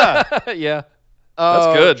 Yeah. Yeah.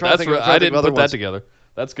 That's good. I didn't put that together.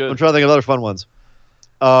 That's good. I'm trying to think of other fun ones.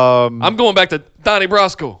 I'm going back to Donnie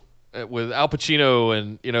Brasco. with Al Pacino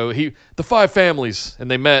and the five families, and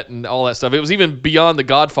they met and all that stuff. It was even beyond The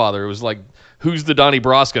Godfather. It was like, who's the Donnie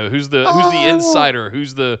Brasco? Who's the insider?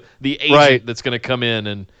 Who's the agent that's going to come in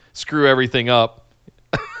and screw everything up?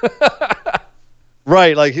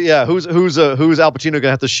 Right, like who's Al Pacino gonna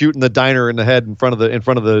have to shoot in the diner in the head in front of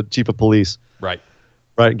the chief of police? Right,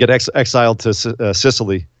 and get exiled to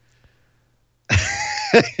Sicily.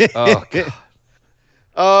 Oh,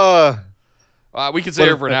 God. We could stay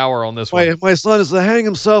here for an hour on this one. My son is to hang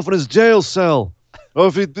himself in his jail cell,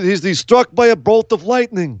 or if he's struck by a bolt of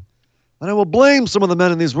lightning, and I will blame some of the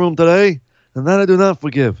men in this room today, and that I do not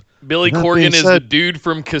forgive. Billy Corgan is the dude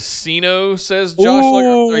from Casino, says Josh.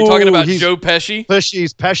 Are you talking about Joe Pesci?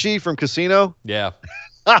 He's Pesci from Casino? Yeah.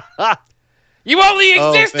 You only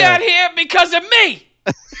exist out here because of me.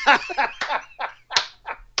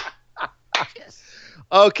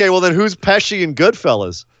 Okay, well then who's Pesci in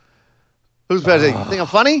Goodfellas? Who's Pesci? You think I'm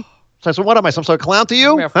funny? So what am I, some sort of clown to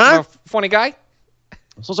you? Huh? Funny guy?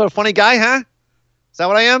 Some sort of funny guy, huh? Is that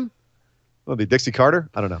what I am? Would be Dixie Carter?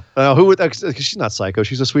 I don't know. Who would? She's not psycho.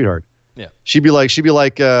 She's a sweetheart. Yeah. She'd be like Ray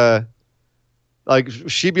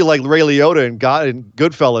Liotta in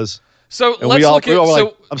Goodfellas. So let's look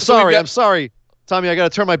at. I'm sorry, Tommy. I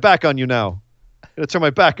got to turn my back on you now. I got to turn my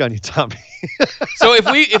back on you, Tommy. So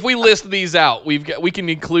if we list these out, we can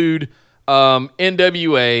include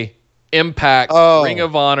NWA, Impact, Ring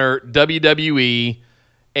of Honor, WWE,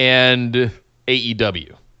 and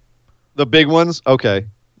AEW. The big ones, okay.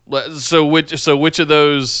 So which of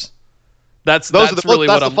those? That's really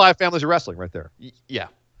what the five families of wrestling right there. Yeah,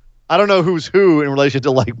 I don't know who's who in relation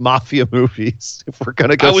to like mafia movies. If we're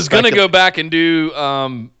gonna go, I was gonna go back and do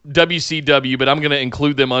WCW, but I'm gonna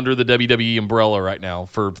include them under the WWE umbrella right now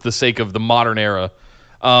for the sake of the modern era.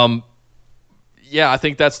 Yeah, I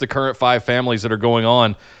think that's the current five families that are going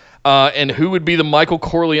on. And who would be the Michael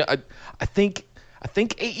Corleone? I think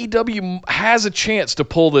AEW has a chance to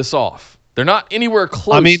pull this off. They're not anywhere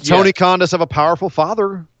close. I mean, Tony Khan does have a powerful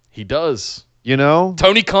father. He does.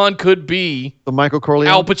 Tony Khan could be the Michael Corleone.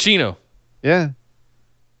 Al Pacino. Yeah.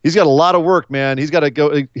 He's got a lot of work, man. He's got to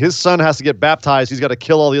go. His son has to get baptized. He's got to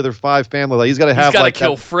kill all the other five families. He's got to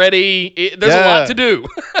kill Freddie. There's a lot to do.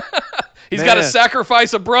 He's got to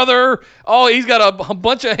sacrifice a brother. Oh, he's got a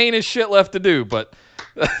bunch of heinous shit left to do. But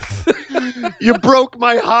you broke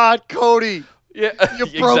my heart, Cody. Yeah, you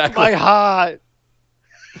broke my heart.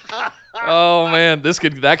 Oh man,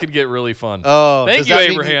 that could get really fun. Oh, thank you,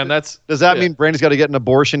 Abraham. Does that mean Brandy's got to get an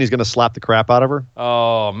abortion? He's going to slap the crap out of her.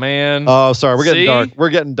 Oh man. Oh, sorry, we're getting dark. We're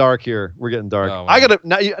getting dark here. We're getting dark. Oh, I gotta.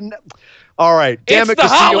 All right, damn it's it! The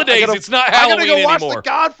holidays. It's not Halloween anymore. I gotta go watch The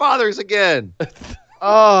Godfathers again.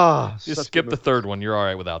 Oh, just skip the third one. You're all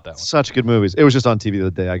right without that one. Such good movies. It was just on TV the other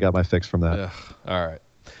day. I got my fix from that. Ugh. All right.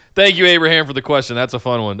 Thank you, Abraham, for the question. That's a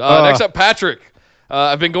fun one. Next up, Patrick.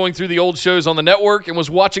 I've been going through the old shows on the network and was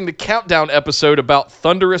watching the countdown episode about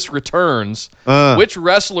Thunderous Returns. Which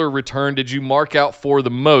wrestler return did you mark out for the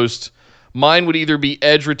most? Mine would either be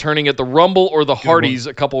Edge returning at the Rumble or the Hardys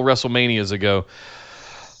a couple WrestleManias ago.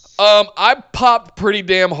 I popped pretty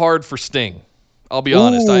damn hard for Sting. I'll be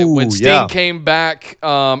honest. When Sting came back,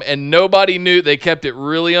 and nobody knew, they kept it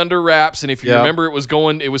really under wraps. And if you remember,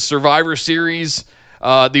 it was Survivor Series.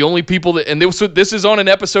 The only people this is on an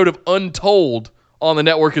episode of Untold on the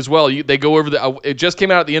network as well. They go over it just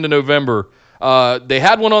came out at the end of November. They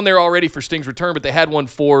had one on there already for Sting's return, but they had one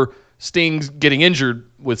for Sting's getting injured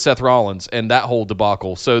with Seth Rollins and that whole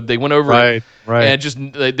debacle. So they went over it, and just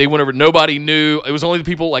they went over. Nobody knew. It was only the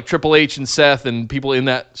people like Triple H and Seth and people in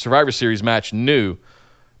that Survivor Series match knew.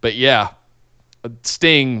 But yeah,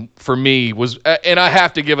 Sting for me was, and I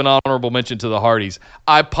have to give an honorable mention to the Hardys.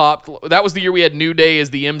 I popped. That was the year we had New Day as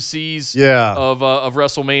the MCs of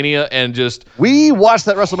WrestleMania, and just we watched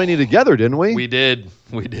that WrestleMania together, didn't we? We did.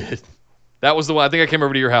 That was the one. I think I came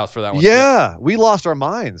over to your house for that one. Yeah, we lost our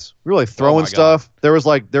minds. We were like throwing stuff. There was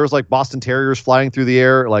like Boston Terriers flying through the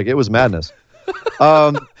air. Like it was madness.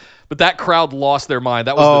 But that crowd lost their mind.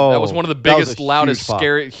 That was one of the biggest, loudest,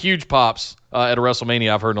 scary, huge pops at a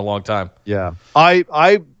WrestleMania I've heard in a long time. Yeah,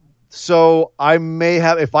 So I may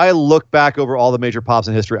have, if I look back over all the major pops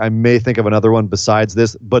in history, I may think of another one besides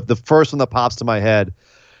this. But the first one that pops to my head,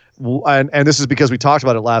 and this is because we talked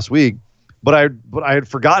about it last week, but I had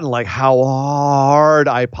forgotten like how hard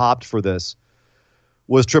I popped for this,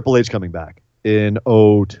 was Triple H coming back in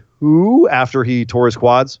 2002 after he tore his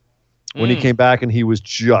quads. When he came back and he was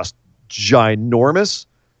just ginormous.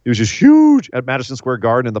 He was just huge at Madison Square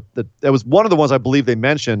Garden. And that was one of the ones I believe they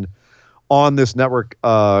mentioned on this network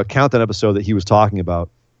countdown episode that he was talking about,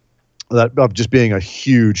 that of just being a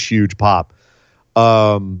huge, huge pop.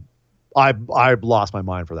 I lost my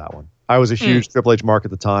mind for that one. I was a huge Triple H mark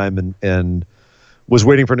at the time, and was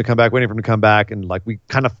waiting for him to come back, and like we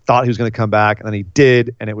kind of thought he was going to come back, and then he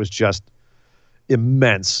did, and it was just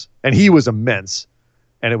immense, and he was immense,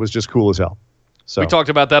 and it was just cool as hell. So we talked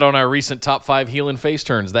about that on our recent top 5 heel and face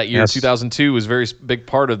turns. That year, 2002, was a very big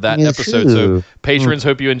part of that episode. So patrons,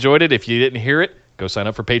 hope you enjoyed it. If you didn't hear it, go sign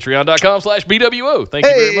up for patreon.com/BWO. Thank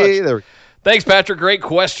you very much. Thanks, Patrick. Great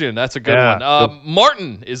question. That's a good one.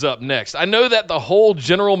 Martin is up next. I know that the whole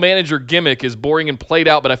general manager gimmick is boring and played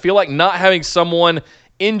out, but I feel like not having someone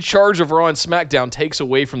in charge of Raw and SmackDown takes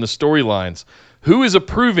away from the storylines. Who is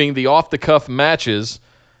approving the off-the-cuff matches?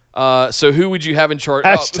 So who would you have in charge?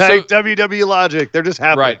 Hashtag WWE Logic. They're just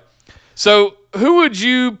happy. Right. So who would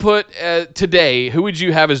you put today? Who would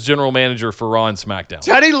you have as general manager for Raw and SmackDown?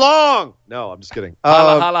 Teddy Long. No, I'm just kidding.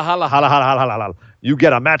 Holla, holla, holla. Holla, holla, holla, holla. You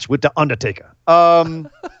get a match with The Undertaker.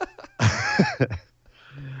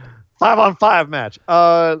 5-on-5 match.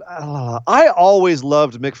 I always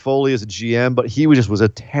loved Mick Foley as a GM, but he was a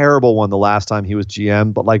terrible one the last time he was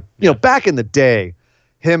GM. But back in the day,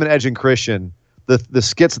 him and Edge and Christian, the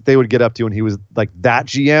skits that they would get up to when he was like that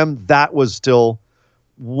GM, that was still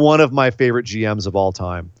one of my favorite GMs of all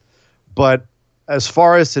time. But as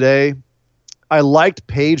far as today, I liked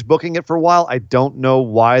Paige booking it for a while. I don't know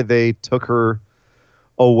why they took her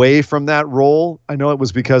away from that role. I know it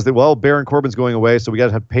was because Baron Corbin's going away, so we got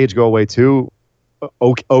to have Paige go away too.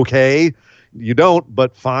 Okay, you don't,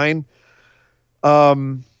 but fine.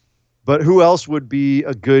 But who else would be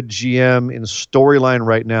a good GM in storyline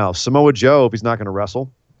right now? Samoa Joe, if he's not going to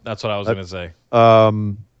wrestle. That's what I was going to say.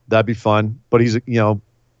 That'd be fun. But he's, I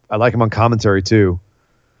like him on commentary too.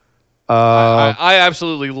 I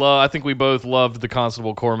absolutely love. I think we both loved the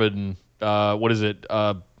Constable Corbin. What is it?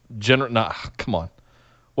 Come on.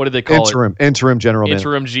 What did they call it? Interim general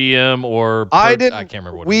manager. Interim GM or I can't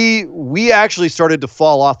remember what. We actually started to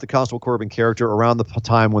fall off the Constable Corbin character around the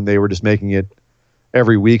time when they were just making it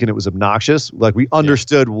every week and it was obnoxious. Like we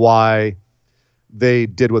understood why they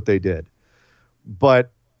did what they did,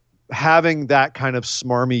 but having that kind of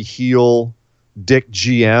smarmy heel dick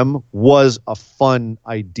GM was a fun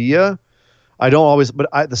idea. But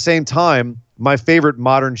at the same time, my favorite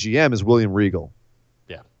modern GM is William Regal.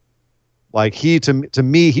 Like to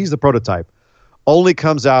me, he's the prototype. Only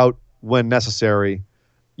comes out when necessary.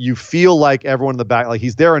 You feel like everyone in the back, like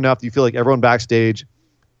he's there enough. You feel like everyone backstage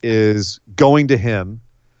is going to him.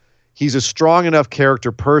 He's a strong enough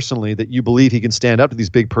character personally that you believe he can stand up to these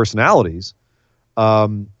big personalities.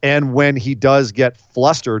 And when he does get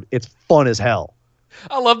flustered, it's fun as hell.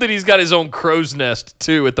 I love that he's got his own crow's nest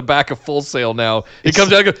too at the back of Full Sail now. He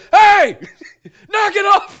comes out and goes, "Hey, knock it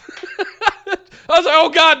off!" I was like, "Oh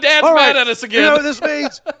God, Dad's mad at us again." You know what this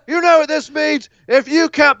means? You know what this means? If you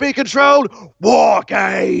can't be controlled, war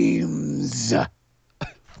games.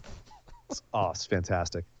 It's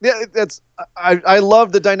fantastic. Yeah, I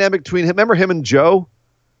love the dynamic between him. Remember him and Joe?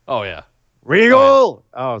 Oh yeah, Regal.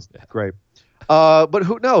 Oh, it's great. But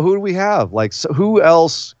who do we have? Like, so who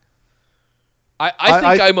else? I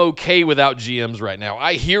think I'm okay without GMs right now.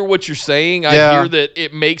 I hear what you're saying. I hear that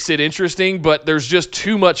it makes it interesting, but there's just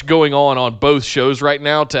too much going on both shows right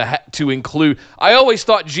now to include. I always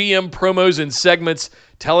thought GM promos and segments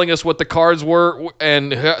telling us what the cards were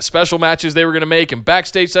and special matches they were going to make and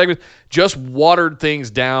backstage segments just watered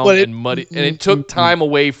things down and muddy, and it took time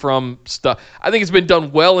away from stuff. I think it's been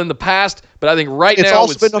done well in the past, but I think now it's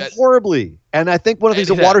also been done horribly. And I think one of the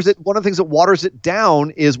things that waters it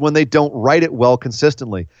down is when they don't write it well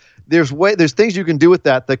consistently. There's things you can do with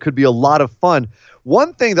that could be a lot of fun.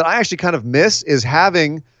 One thing that I actually kind of miss is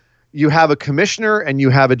you have a commissioner and you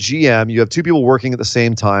have a GM. You have two people working at the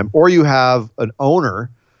same time, or you have an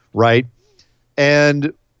owner, right?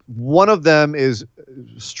 And one of them is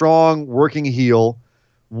strong, working heel.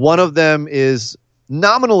 One of them is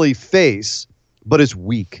nominally face, but is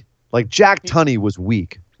weak. Like Jack Tunney was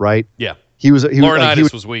weak, right? Yeah.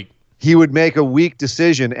 Laurinaitis was weak. He would make a weak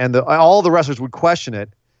decision, and all the wrestlers would question it,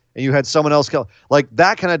 and you had someone else like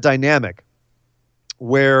that kind of dynamic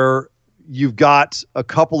where you've got a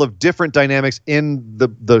couple of different dynamics in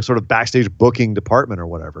the sort of backstage booking department or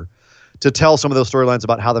whatever to tell some of those storylines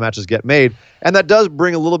about how the matches get made. And that does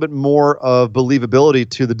bring a little bit more of believability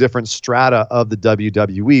to the different strata of the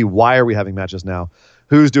WWE. Why are we having matches now?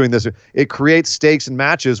 Who's doing this? It creates stakes in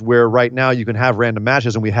matches where right now you can have random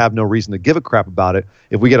matches and we have no reason to give a crap about it.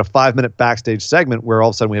 If we get a 5-minute backstage segment where all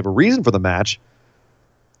of a sudden we have a reason for the match,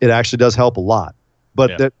 it actually does help a lot.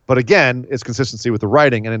 But again, it's consistency with the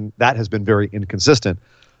writing, and that has been very inconsistent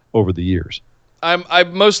over the years. I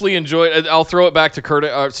mostly enjoyed. I'll throw it back to Kurt.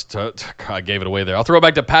 I gave it away there. I'll throw it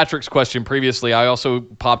back to Patrick's question previously. I also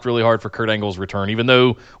popped really hard for Kurt Angle's return, even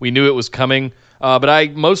though we knew it was coming. But I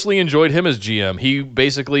mostly enjoyed him as GM. He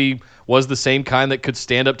basically was the same kind that could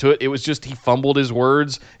stand up to it. It was just he fumbled his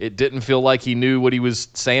words. It didn't feel like he knew what he was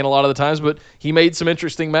saying a lot of the times, but he made some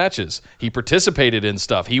interesting matches. He participated in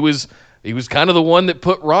stuff. He was kind of the one that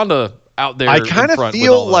put Ronda out there. I kind of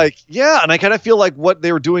feel like, and I kind of feel like what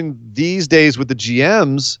they were doing these days with the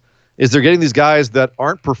GMs is they're getting these guys that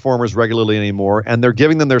aren't performers regularly anymore, and they're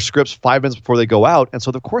giving them their scripts 5 minutes before they go out, and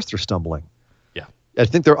so of course they're stumbling. Yeah, I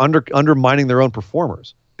think they're undermining their own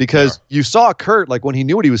performers because you saw Kurt, like when he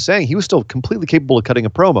knew what he was saying, he was still completely capable of cutting a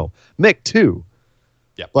promo. Mick too.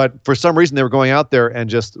 Yeah, but for some reason they were going out there and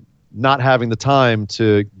just not having the time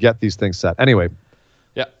to get these things set. Anyway.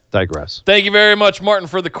 Digress. Thank you very much, Martin,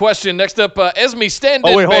 for the question. Next up, Esme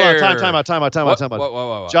Standing. Oh, wait, hold Bear. on. Time out.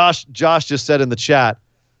 What? Josh just said in the chat,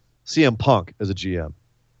 CM Punk as a GM.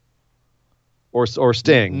 Or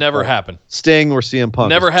Sting. Never happened. Sting or CM Punk.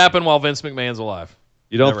 Never happened while Vince McMahon's alive.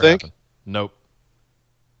 You don't think? Happened. Nope.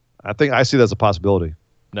 I see that as a possibility.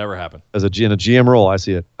 Never happened. In a GM role, I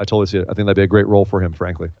see it. I totally see it. I think that'd be a great role for him,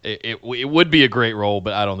 frankly. It would be a great role,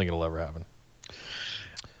 but I don't think it'll ever happen.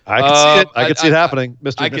 I can see it. I can see it happening,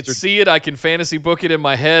 Mr. I can see it. I can fantasy book it in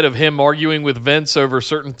my head of him arguing with Vince over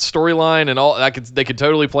certain storyline and all. They could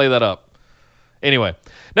totally play that up. Anyway,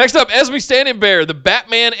 next up, Esme Standing Bear, the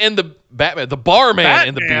barman and the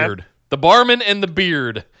beard. The barman and the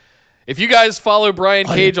beard. If you guys follow Brian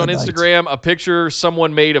Cage on Instagram, a picture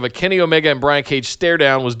someone made of a Kenny Omega and Brian Cage stare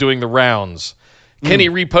down was doing the rounds. Kenny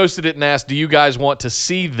reposted it and asked, "Do you guys want to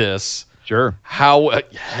see this?" Sure.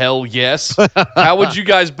 Hell yes. How would you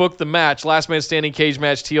guys book the match? Last man standing cage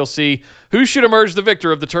match, TLC. Who should emerge the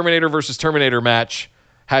victor of the Terminator versus Terminator match?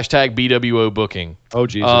 Hashtag BWO booking. Oh,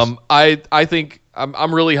 Jesus. I think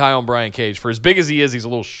I'm really high on Brian Cage. For as big as he is, he's a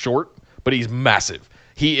little short, but he's massive.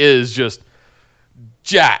 He is just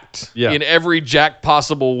jacked in every jacked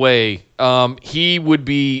possible way. He would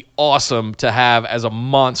be awesome to have as a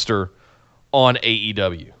monster on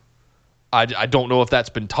AEW. I don't know if that's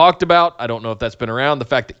been talked about. I don't know if that's been around. The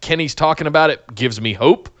fact that Kenny's talking about it gives me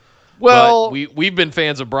hope. Well, but we've been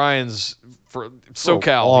fans of Brian's for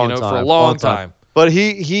SoCal, for a long time. But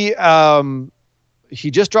he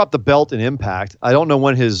just dropped the belt in Impact. I don't know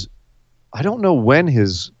when his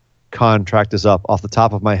contract is up off the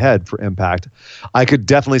top of my head for Impact. I could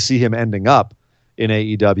definitely see him ending up in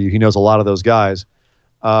AEW. He knows a lot of those guys.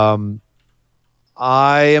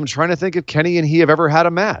 I am trying to think if Kenny and he have ever had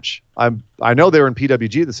a match. I know they were in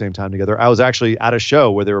PWG at the same time together. I was actually at a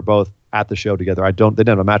show where they were both at the show together. They didn't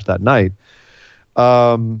have a match that night.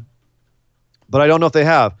 But I don't know if they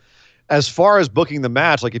have. As far as booking the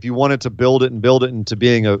match, like if you wanted to build it into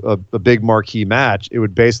being a big marquee match, it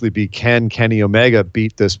would basically be Kenny Omega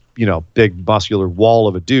beat this, big muscular wall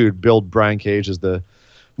of a dude, build Brian Cage as the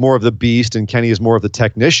more of the beast and Kenny is more of the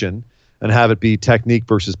technician, and have it be technique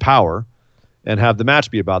versus power. And have the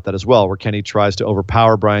match be about that as well, where Kenny tries to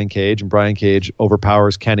overpower Brian Cage, and Brian Cage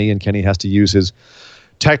overpowers Kenny, and Kenny has to use his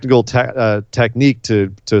technical technique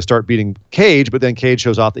to start beating Cage, but then Cage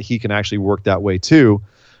shows off that he can actually work that way too,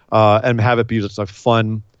 and have it be just a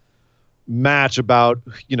fun match about,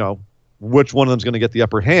 which one of them's going to get the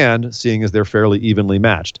upper hand, seeing as they're fairly evenly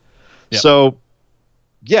matched. Yep. So,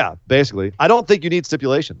 yeah, basically. I don't think you need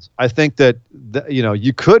stipulations. I think that,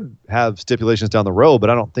 you could have stipulations down the road,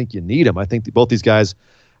 but I don't think you need them. I think both these guys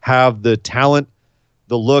have the talent,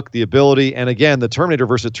 the look, the ability, and again, the Terminator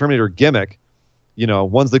versus Terminator gimmick.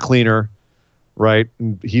 One's the cleaner, right?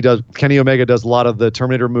 And Kenny Omega does a lot of the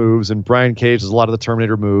Terminator moves, and Brian Cage does a lot of the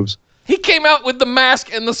Terminator moves. He came out with the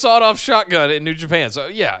mask and the sawed-off shotgun in New Japan. So,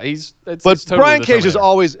 yeah, it's totally Brian Cage has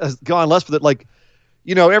gone less for that, like,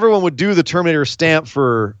 everyone would do the Terminator stamp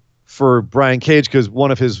for Brian Cage because one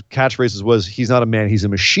of his catchphrases was, he's not a man, he's a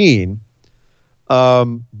machine.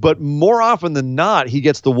 But more often than not, he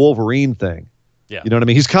gets the Wolverine thing. Yeah. You know what I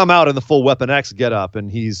mean? He's come out in the full Weapon X getup,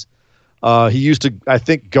 and he used to, I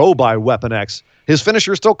think, go by Weapon X. His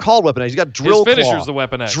finisher is still called Weapon X. He's got Drill Claw. His finisher's the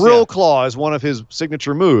Weapon X. Drill Claw is one of his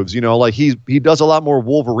signature moves. He does a lot more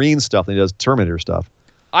Wolverine stuff than he does Terminator stuff.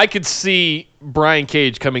 I could see Brian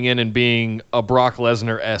Cage coming in and being a Brock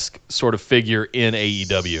Lesnar-esque sort of figure in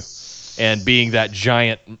AEW and being that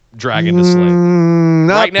giant dragon to slay.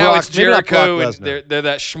 Right now it's Jericho, and they're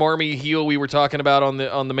that schmarmy heel we were talking about on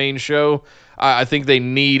the main show. I think they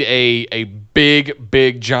need a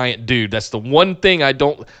big giant dude. That's the one thing I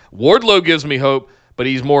don't. Wardlow gives me hope, but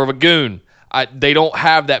he's more of a goon. They don't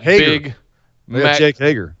have that big. Jake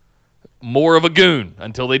Hager. More of a goon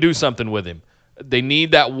until they do something with him. They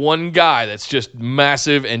need that one guy that's just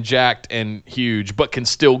massive and jacked and huge, but can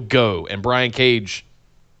still go. And Brian Cage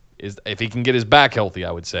is, if he can get his back healthy,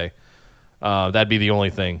 I would say that'd be the only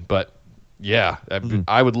thing. But yeah,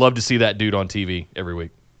 I would love to see that dude on TV every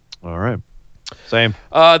week. All right. Same.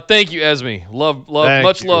 Thank you, Esme.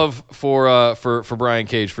 Much love for Brian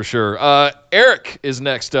Cage for sure. Eric is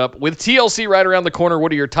next up with TLC right around the corner.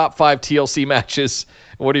 What are your top 5 TLC matches?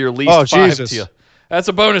 What are your least 5 Jesus. That's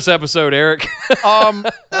a bonus episode, Eric. No,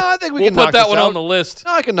 I think we'll can put knock that this one out. on the list.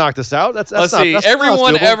 No, I can knock this out. Let's see. That's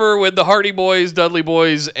Everyone doable. ever with the Hardy Boys, Dudley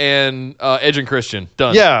Boys, and Edge and Christian.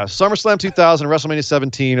 Done. Yeah, SummerSlam 2000, WrestleMania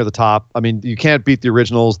 17 are the top. I mean, you can't beat the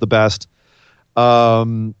originals, the best. I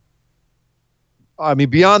mean,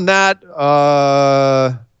 beyond that,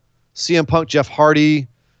 CM Punk, Jeff Hardy,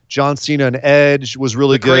 John Cena, and Edge was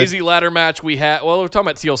really good. Crazy ladder match we had. Well, we're talking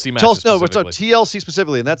about TLC matches. No, we're talking TLC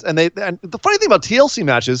specifically, and the funny thing about TLC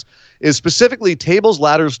matches is specifically tables,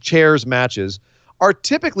 ladders, chairs matches are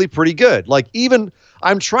typically pretty good. Like, even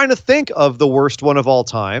I'm trying to think of the worst one of all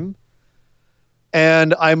time,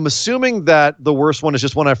 and I'm assuming that the worst one is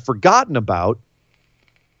just one I've forgotten about.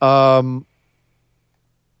 I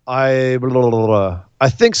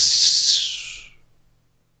think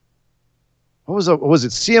what was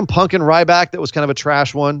it? CM Punk and Ryback, that was kind of a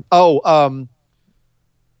trash one. Oh,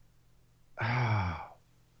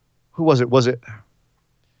 who was it? Was it?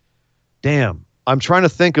 Damn, I'm trying to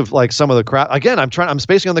think of like some of the crap. Again, I'm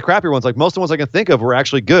spacing on the crappier ones. Like most of the ones I can think of were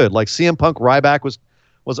actually good. Like CM Punk Ryback was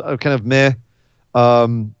kind of meh.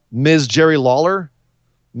 Miz Jerry Lawler,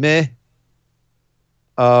 meh.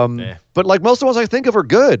 But like most of the ones I think of are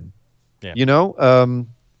good. Yeah. You know?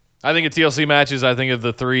 I think of TLC matches, I think of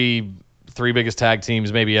the three biggest tag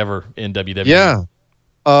teams maybe ever in WWE. Yeah.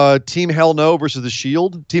 Team Hell No versus the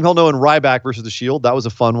Shield. Team Hell No and Ryback versus the Shield. That was a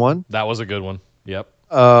fun one. That was a good one. Yep.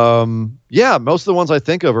 Yeah, most of the ones I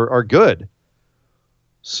think of are good.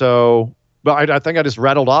 So, but I think I just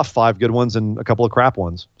rattled off 5 good ones and a couple of crap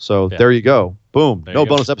ones. So there you go. Boom. No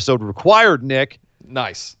bonus episode required, Nick.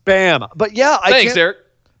 Nice. Bam. But yeah, thanks, Eric.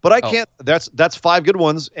 But I can't. That's 5 good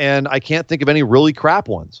ones, and I can't think of any really crap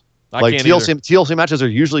ones. Like TLC matches are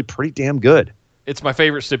usually pretty damn good. It's my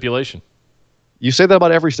favorite stipulation. You say that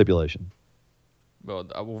about every stipulation.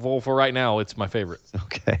 Well, for right now, it's my favorite.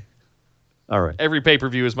 Okay. All right. Every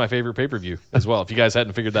pay-per-view is my favorite pay-per-view as well. If you guys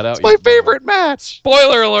hadn't figured that out, it's my favorite match.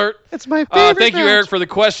 Spoiler alert! It's my favorite. Thank you, Eric, for the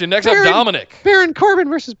question. Next up, Dominic. Baron Corbin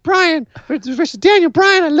versus Daniel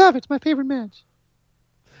Bryan. I love it. It's my favorite match.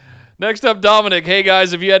 Next up, Dominic. Hey,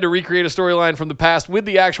 guys, if you had to recreate a storyline from the past with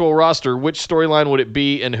the actual roster, which storyline would it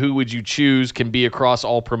be and who would you choose? Can be across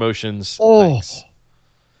all promotions. Oh. Thanks.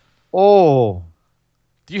 Oh.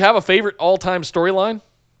 Do you have a favorite all-time storyline?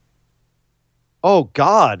 Oh,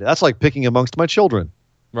 God. That's like picking amongst my children.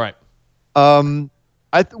 Right. Didn't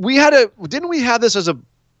we have this as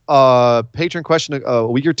a patron question a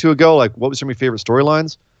week or two ago? Like, what was some of your favorite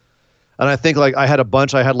storylines? And I think like I had a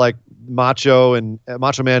bunch. I had like Macho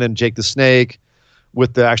Man and Jake the Snake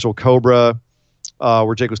with the actual Cobra,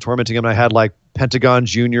 where Jake was tormenting him. And I had like Pentagon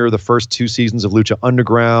Jr. the first 2 seasons of Lucha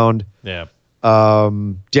Underground. Yeah.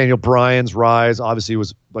 Daniel Bryan's rise obviously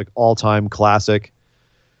was like all-time classic.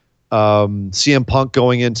 CM Punk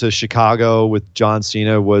going into Chicago with John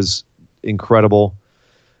Cena was incredible.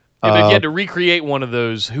 If you had to recreate one of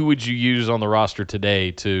those, who would you use on the roster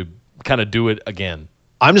today to kind of do it again?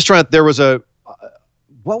 I'm just trying. There was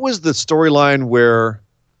what was the storyline where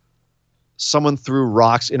someone threw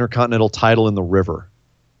Rock's Intercontinental title in the river?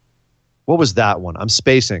 What was that one? I'm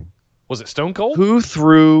spacing. Was it Stone Cold?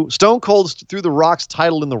 Stone Cold threw the Rock's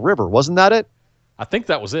title in the river? Wasn't that it? I think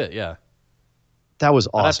that was it. Yeah. That was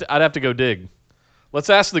awesome. I'd have to go dig.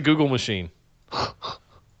 Let's ask the Google machine.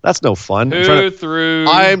 That's no fun.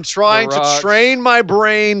 I'm trying to train my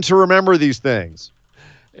brain to remember these things.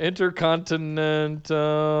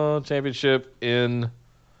 Intercontinental Championship in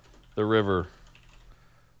the river.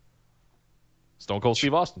 Stone Cold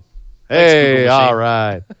Steve Austin. Hey, all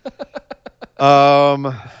right.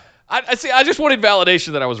 I see. I just wanted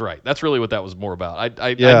validation that I was right. That's really what that was more about.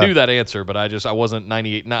 I knew that answer, but I wasn't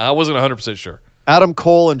 98. No, I wasn't 100% sure. Adam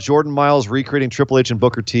Cole and Jordan Miles recreating Triple H and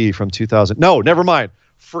Booker T from 2000. No, never mind.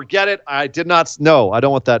 Forget it. I did not. No, I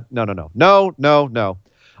don't want that. No.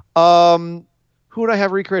 Who would I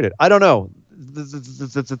have recreated? I don't know.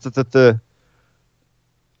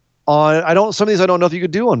 Some of these I don't know if you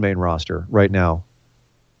could do on main roster right now.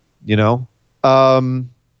 You know? I mean,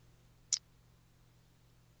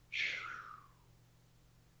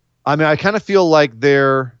 I kind of feel like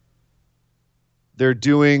they're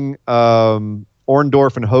doing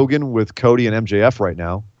Orndorff and Hogan with Cody and MJF right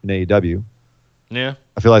now in AEW. Yeah.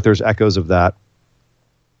 I feel like there's echoes of that.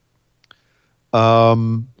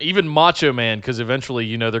 Even Macho Man, because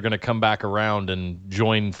eventually, they're going to come back around and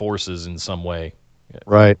join forces in some way.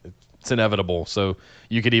 Right. It's inevitable. So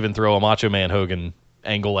you could even throw a Macho Man Hogan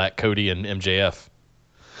angle at Cody and MJF.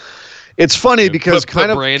 It's funny because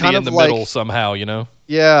put Brandy kind in of the like, middle somehow,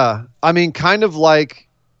 Yeah. I mean, kind of like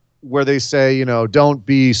where they say, don't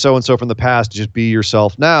be so-and-so from the past, just be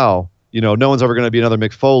yourself now. No one's ever going to be another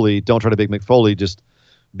Mick Foley. Don't try to be Mick Foley. Just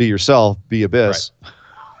be yourself. Be Abyss.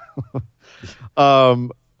 Right.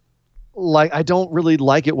 Like, I don't really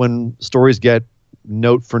like it when stories get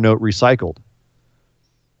note for note recycled.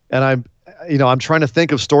 And I'm trying to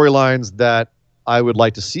think of storylines that I would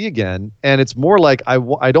like to see again. And it's more like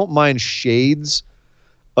I don't mind shades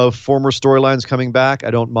of former storylines coming back.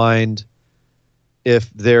 I don't mind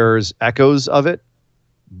if there's echoes of it.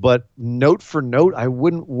 But note for note, I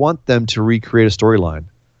wouldn't want them to recreate a storyline,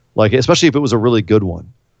 like especially if it was a really good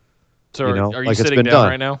one. So are you like sitting down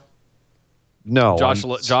right now? No.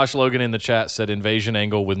 Josh Logan in the chat said invasion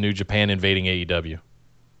angle with New Japan invading AEW.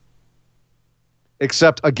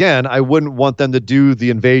 Except, again, I wouldn't want them to do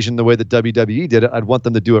the invasion the way that WWE did it. I'd want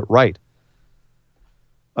them to do it right.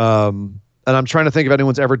 And I'm trying to think if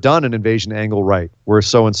anyone's ever done an invasion angle right, where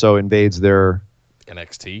so-and-so invades their...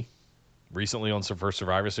 NXT. Recently on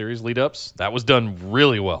Survivor Series lead-ups. That was done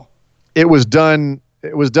really well. It was done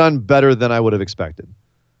better than I would have expected.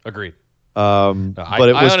 Agreed. But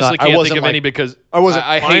I honestly can't think of any because I wasn't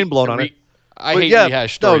mind blown on it. I hate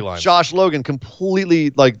rehash storylines. No, Josh Logan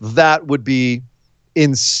completely, like, that would be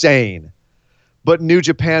insane. But New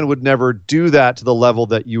Japan would never do that to the level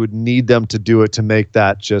that you would need them to do it to make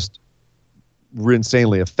that just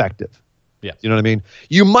insanely effective. Yeah. You know what I mean?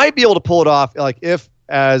 You might be able to pull it off, like, if,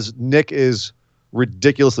 as Nick is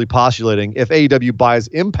ridiculously postulating, if AEW buys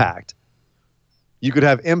Impact, you could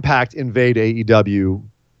have Impact invade AEW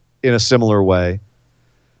in a similar way.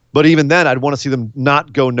 But even then, I'd want to see them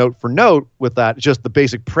not go note for note with that. Just the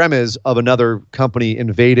basic premise of another company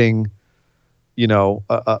invading,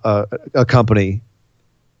 a company,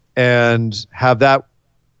 and have that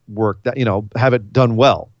work. That have it done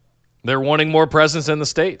well. They're wanting more presence in the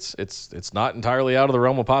States. It's not entirely out of the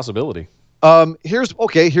realm of possibility. Here's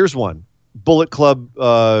one. Bullet Club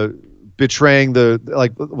betraying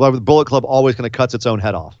Bullet Club always kind of cuts its own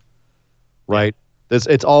head off, right?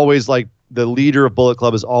 It's always like the leader of Bullet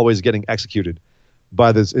Club is always getting executed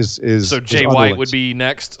by this. So Jay White would be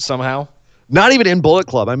next somehow. Not even in Bullet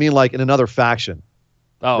Club. I mean, like in another faction.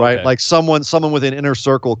 Oh, right. Okay. Like someone within Inner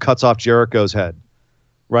Circle cuts off Jericho's head.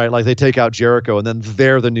 Right, like they take out Jericho, and then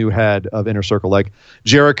they're the new head of Inner Circle. Like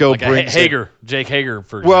Jericho brings Jake Hager,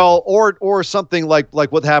 for example. Or something like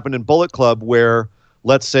what happened in Bullet Club, where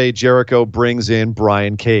let's say Jericho brings in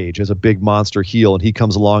Brian Cage as a big monster heel, and he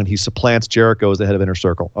comes along and he supplants Jericho as the head of Inner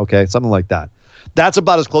Circle. Okay, something like that. That's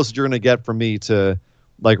about as close as you're going to get from me to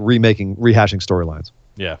like rehashing storylines.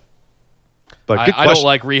 Yeah. But I don't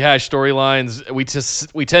like rehash storylines.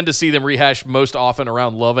 We tend to see them rehash most often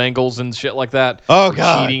around love angles and shit like that. Oh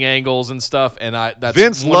God, cheating angles and stuff. And that's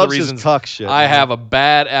Vince one loves of the reasons his cuck shit. I have a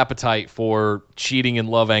bad appetite for cheating and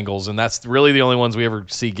love angles, and that's really the only ones we ever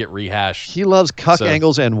see get rehashed. He loves cuck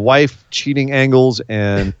angles and wife cheating angles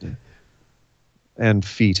and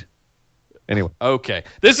feet. Anyway. Okay.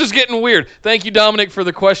 This is getting weird. Thank you, Dominic, for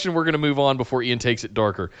the question. We're going to move on before Ian takes it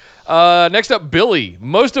darker. Next up, Billy.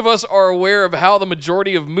 Most of us are aware of how the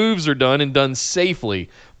majority of moves are done and done safely.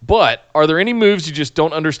 But are there any moves you just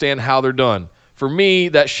don't understand how they're done? For me,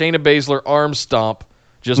 that Shayna Baszler arm stomp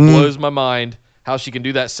just blows my mind, how she can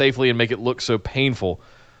do that safely and make it look so painful.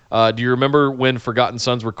 Do you remember when Forgotten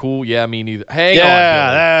Sons were cool? Yeah, me neither. Hang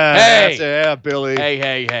on, Billy. Yeah, Billy.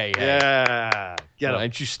 Hey. Yeah. Get him.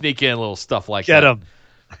 Don't you sneak in little stuff like that.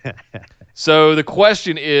 Get him. So the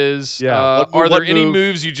question is, are there any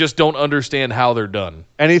moves you just don't understand how they're done?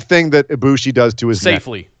 Anything that Ibushi does to his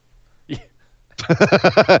safely.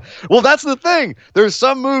 Well, that's the thing. There's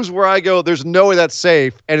some moves where I go, there's no way that's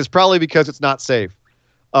safe, and it's probably because it's not safe.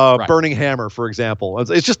 Right. Burning Hammer, for example.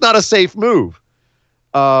 It's just not a safe move.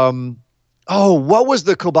 What was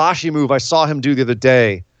the Kobashi move I saw him do the other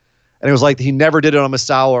day? And it was like he never did it on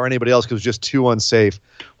Misawa or anybody else because it was just too unsafe.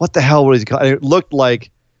 What the hell was he called? It looked like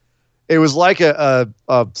it was like a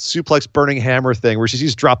suplex burning hammer thing where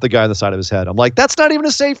she's dropped the guy on the side of his head. I'm like, that's not even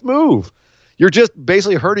a safe move. You're just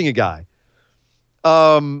basically hurting a guy.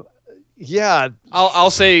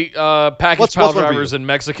 I'll say package What's pile one for drivers you? and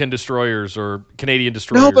Mexican destroyers or Canadian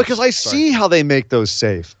destroyers. No, because I Sorry. see how they make those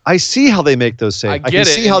safe. I see how they make those safe. I can get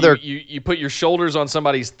it. see how and they're. you put your shoulders on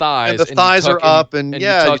somebody's thighs, And the thighs you are tuck up, and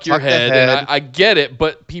yeah, you tuck you your tuck the head. And head. I get it,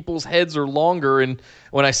 but people's heads are longer, and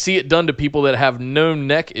when I see it done to people that have no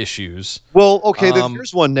neck issues, Well, okay, then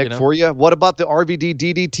here's one, Nick, you know? for you. What about the RVD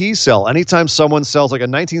DDT cell? Anytime someone sells like a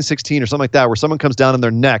 1916 or something like that, where someone comes down in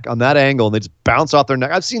their neck on that angle and they just bounce off their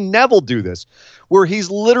neck. I've seen Neville do this, where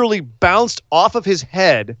he's literally bounced off of his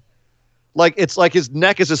head, like it's like his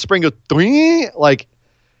neck is a spring of like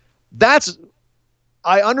that's.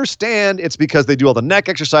 I understand it's because they do all the neck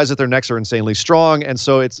exercises. Their necks are insanely strong, and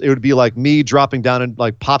so it would be like me dropping down and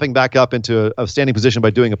like popping back up into a standing position by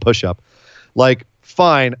doing a push-up. Like,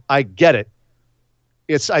 fine, I get it.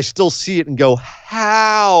 I still see it and go,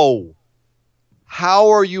 how? How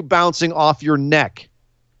are you bouncing off your neck?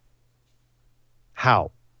 How?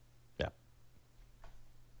 Yeah.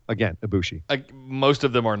 Again, Ibushi. most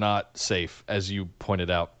of them are not safe, as you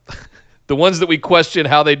pointed out. The ones that we question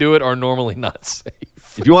how they do it are normally not safe.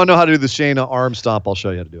 If you want to know how to do the Shayna arm stomp, I'll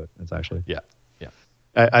show you how to do it. It's actually. Yeah.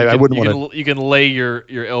 I wouldn't want to. You can lay your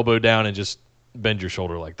elbow down and just bend your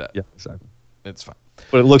shoulder like that. Yeah, exactly. It's fine.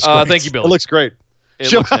 But it looks great. Thank you, Billy. It looks great.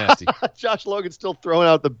 It looks nasty. Josh Logan's still throwing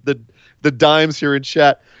out the dimes here in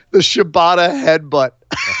chat. The Shibata headbutt.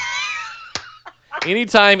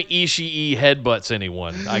 Anytime Ishii headbutts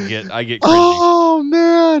anyone, I get cringy. Oh,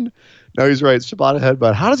 man. No, he's right. Shibata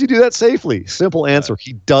headbutt. How does he do that safely? Simple answer.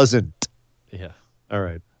 He doesn't. Yeah. All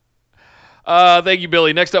right. Thank you,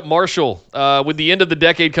 Billy. Next up, Marshall. With the end of the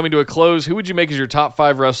decade coming to a close, who would you make as your top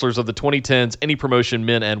 5 wrestlers of the 2010s, any promotion,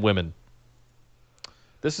 men and women?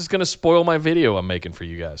 This is going to spoil my video I'm making for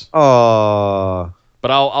you guys. But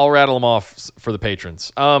I'll rattle them off for the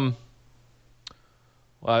patrons. I'm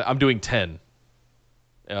doing 10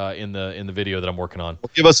 in the video that I'm working on.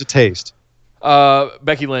 Well, give us a taste.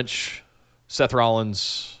 Becky Lynch, Seth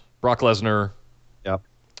Rollins, Brock Lesnar. Yep.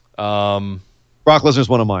 Brock Lesnar's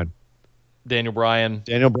one of mine. Daniel Bryan.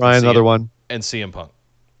 Daniel Bryan, another one. And CM Punk.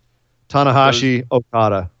 Tanahashi,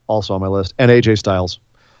 Okada, also on my list. And AJ Styles.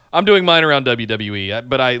 I'm doing mine around WWE,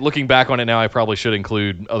 but looking back on it now, I probably should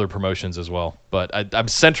include other promotions as well. But I'm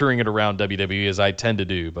centering it around WWE as I tend to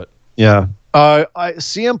do. But yeah,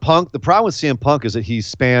 CM Punk. The problem with CM Punk is that he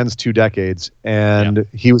spans 2 decades, and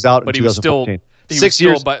he was out in 2014. He was 6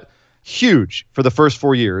 years, but huge for the first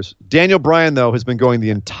 4 years. Daniel Bryan, though, has been going the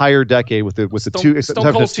entire decade with the two.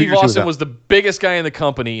 Stone Cold Steve Austin was the biggest guy in the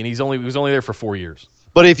company, and he was only there for 4 years.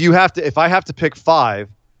 But if I have to pick 5.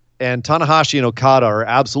 And Tanahashi and Okada are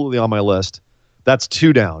absolutely on my list. That's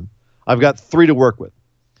 2 down. I've got 3 to work with.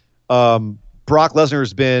 Brock Lesnar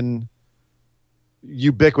has been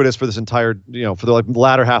ubiquitous for this entire, for the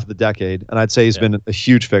latter half of the decade, and I'd say he's been a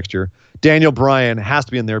huge fixture. Daniel Bryan has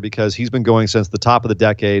to be in there because he's been going since the top of the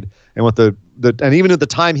decade, and with and even at the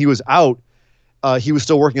time he was out, he was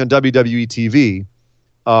still working on WWE TV.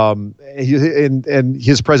 And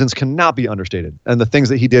his presence cannot be understated, and the things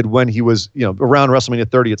that he did when he was, around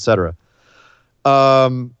WrestleMania 30, etc.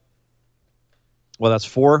 Well, that's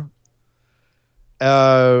 4.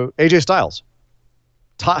 AJ Styles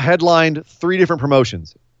headlined 3 different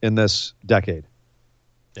promotions in this decade.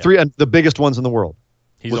 Yeah. 3, and the biggest ones in the world.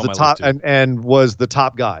 He's was on the my top, list too. and was the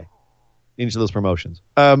top guy in each of those promotions.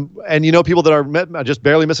 And people that are just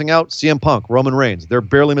barely missing out: CM Punk, Roman Reigns. They're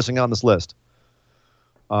barely missing out on this list.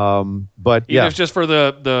 But even if just for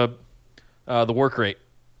the work rate,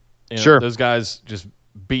 sure, those guys just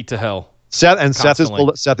beat to hell. Seth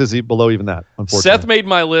is below even that. Unfortunately, Seth made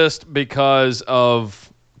my list because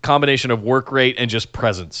of combination of work rate and just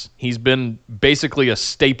presence. He's been basically a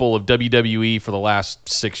staple of WWE for the last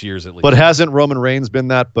 6 years at least. But hasn't Roman Reigns been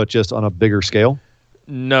that, but just on a bigger scale?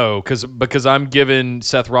 No, because I'm giving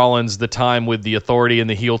Seth Rollins the time with the authority and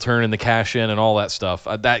the heel turn and the cash in and all that stuff.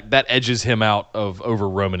 That edges him out over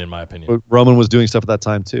Roman, in my opinion. But Roman was doing stuff at that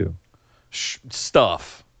time too.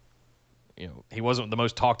 Stuff. He wasn't the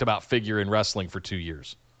most talked about figure in wrestling for 2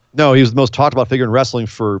 years. No, he was the most talked about figure in wrestling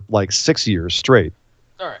for like 6 years straight.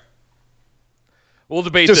 All right. We'll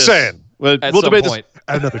debate just this. Saying. We'll debate point. This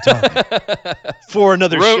another time for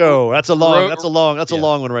another show. That's a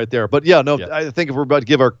long one right there. But I think if we're about to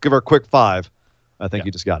give our quick 5, I think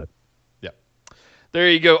you just got it. Yeah. There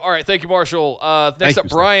you go. All right. Thank you, Marshall. Next up,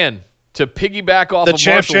 Brian, to piggyback off of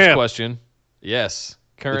Marshall's question. Yes.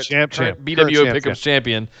 Current BWO Pickups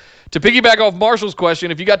champion. To piggyback off Marshall's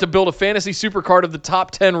question, if you got to build a fantasy supercard of the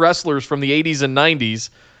top 10 wrestlers from the 80s and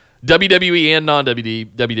 90s, WWE and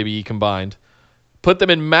non-WWE combined, put them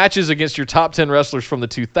in matches against your top 10 wrestlers from the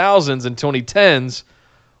 2000s and 2010s,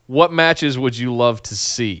 what matches would you love to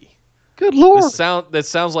see? Good Lord. That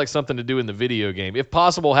sounds like something to do in the video game. If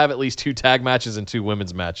possible, have at least 2 tag matches and 2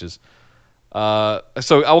 women's matches. So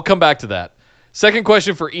I will come back to that. Second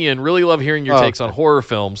question for Ian. Really love hearing your takes on horror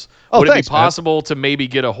films. Would it be possible to maybe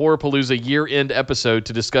get a Horrorpalooza year-end episode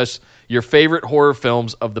to discuss your favorite horror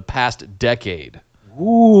films of the past decade?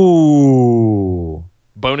 Ooh.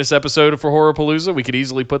 Bonus episode for Horrorpalooza? We could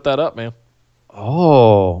easily put that up, man.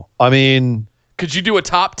 Oh, I mean... Could you do a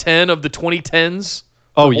top 10 of the 2010s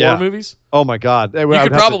horror movies? Oh, my God. You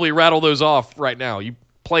could probably rattle those off right now. You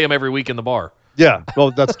play them every week in the bar. Yeah,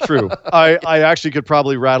 well, that's true. I actually could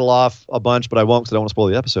probably rattle off a bunch, but I won't because I don't want to spoil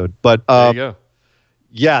the episode. But there you go.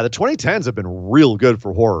 Yeah, the 2010s have been real good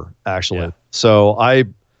for horror, actually. Yeah. So I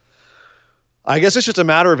guess it's just a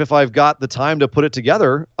matter of if I've got the time to put it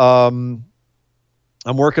together. I'm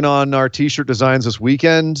working on our T-shirt designs this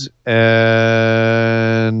weekend,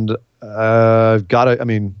 and I've got to. I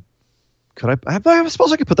mean, I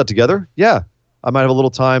suppose I could put that together. Yeah, I might have a little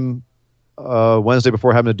time Wednesday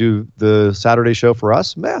before having to do the Saturday show for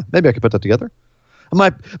us. Yeah, maybe I could put that together. It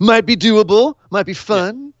might be doable. Might be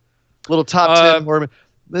fun. Yeah. Little top 10 horror.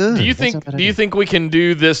 Do you think we can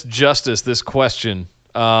do this justice? This question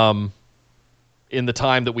in the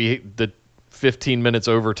time that the 15 minutes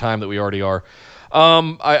over time that we already are.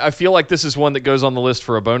 I feel like this is one that goes on the list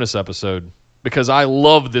for a bonus episode because I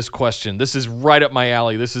love this question. This is right up my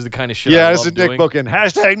alley. This is the kind of shit I love this is Nick Booking.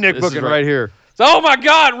 Hashtag Nick Booking right here. Oh my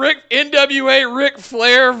God, NWA Ric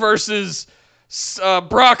Flair versus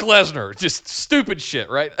Brock Lesnar. Just stupid shit,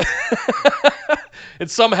 right? And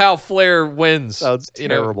somehow Flair wins. Sounds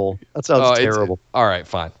terrible. That sounds terrible. All right,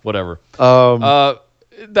 fine, whatever. I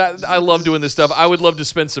love doing this stuff. I would love to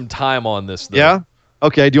spend some time on this, though. Yeah?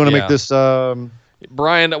 Okay, do you want to make this...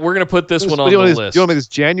 Brian, we're going to put this one on the list. Do you want to make this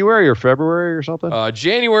January or February or something?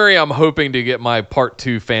 January, I'm hoping to get my Part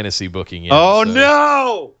 2 fantasy booking in. Oh,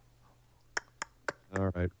 no!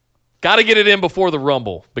 All right. Got to get it in before the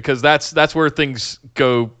Rumble because that's where things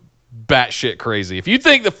go batshit crazy. If you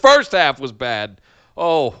think the first half was bad,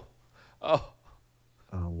 oh,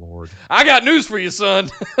 Lord! I got news for you,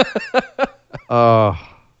 son. You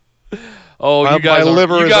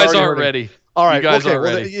guys aren't ready. All right, you guys aren't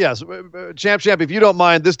ready. Yes, Champ. If you don't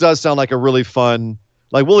mind, this does sound like a really fun.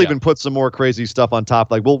 Like we'll even put some more crazy stuff on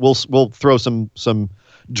top. Like we'll throw some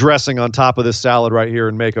dressing on top of this salad right here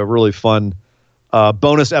and make a really fun.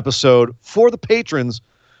 Bonus episode for the patrons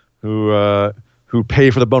who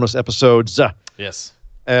pay for the bonus episodes. Yes.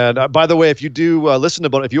 And by the way, if you do listen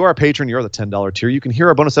to if you are a patron, you're the $10 tier. You can hear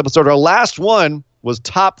our bonus episode. Our last one was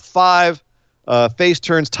top 5 face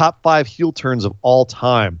turns, top 5 heel turns of all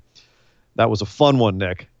time. That was a fun one,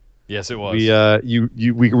 Nick. Yes, it was.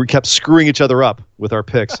 We kept screwing each other up with our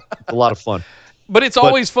picks. A lot of fun. But it's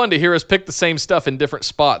always fun to hear us pick the same stuff in different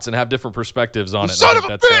spots and have different perspectives on it. Son of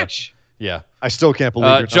a bitch! Yeah. I still can't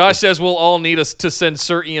believe Josh says we'll all need us to send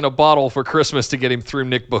Sir Ian a bottle for Christmas to get him through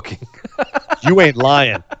Nick Booking. You ain't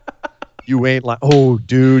lying. You ain't lying. Oh,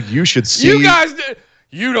 dude, you should see. You guys,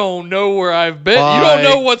 you don't know where I've been. You don't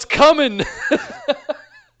know what's coming.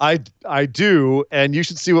 I do, and you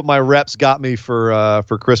should see what my reps got me for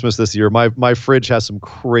Christmas this year. My fridge has some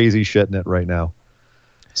crazy shit in it right now.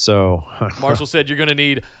 So Marshall said you're going to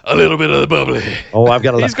need a little bit of the bubbly. Oh, I've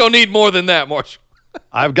got. He's going to need more than that, Marshall.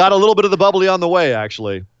 I've got a little bit of the bubbly on the way,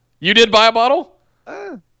 actually. You did buy a bottle?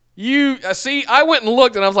 You see, I went and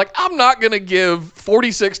looked, and I was like, I'm not going to give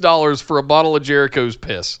 $46 for a bottle of Jericho's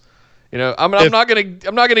piss. You know, I'm not going to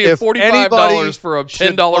give $45 for a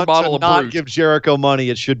 $10 bottle of Brut. Not give Jericho money,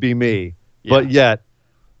 it should be me. Yeah. But yet,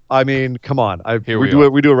 I mean, come on. We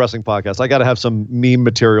do a wrestling podcast. I got to have some meme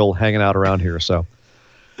material hanging out around here. So,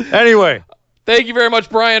 anyway. Thank you very much,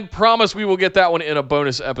 Brian. Promise we will get that one in a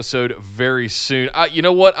bonus episode very soon. You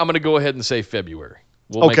know what? I'm going to go ahead and say February.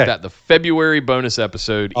 We'll make that the February bonus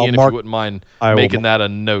episode. Ian, if you wouldn't mind making that a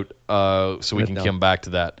note so we can come back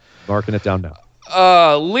to that. Marking it down now.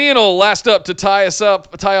 Lionel, last up to tie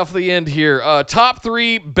off the end here. Top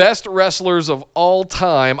 3 best wrestlers of all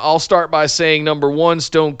time. I'll start by saying number 1,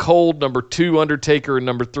 Stone Cold, number 2, Undertaker, and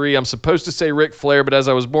number 3, I'm supposed to say Ric Flair, but as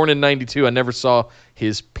I was born in 92, I never saw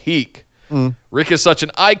his peak. Rick is such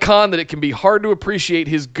an icon that it can be hard to appreciate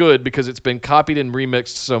his good because it's been copied and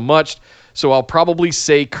remixed so much. So I'll probably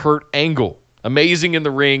say Kurt Angle. Amazing in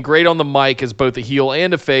the ring, great on the mic as both a heel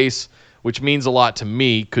and a face, which means a lot to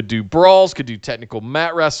me. Could do brawls, could do technical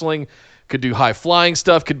mat wrestling, could do high-flying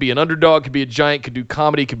stuff, could be an underdog, could be a giant, could do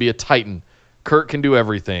comedy, could be a titan. Kurt can do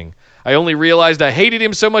everything. I only realized I hated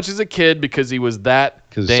him so much as a kid because he was that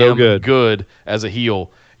damn good as a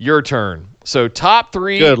heel. Your turn. So top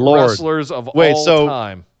 3 wrestlers of all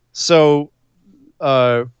time. So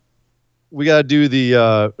we got to do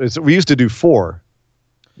the. We used to do 4.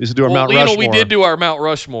 We used to do our Mount Lionel, Rushmore. we did do our Mount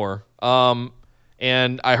Rushmore.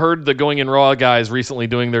 And I heard the Going in Raw guys recently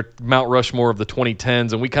doing their Mount Rushmore of the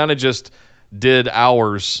 2010s, and we kind of just did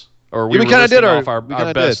ours, or we kind of did off our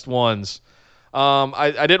best ones.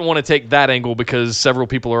 I didn't want to take that angle because several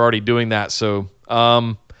people are already doing that. So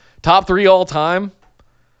top 3 all time.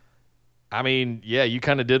 I mean, yeah, you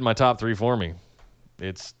kind of did my top 3 for me.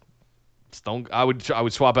 It's Stone. I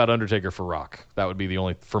would swap out Undertaker for Rock. That would be the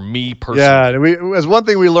only for me personally. Yeah, as one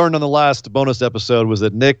thing we learned on the last bonus episode was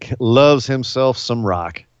that Nick loves himself some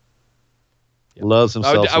Rock. Yep. Loves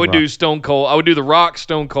himself. I would do Stone Cold. I would do The Rock,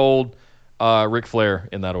 Stone Cold, Ric Flair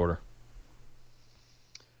in that order.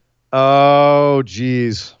 Oh,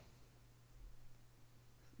 geez.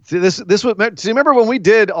 See, this would. See, remember when we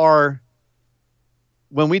did our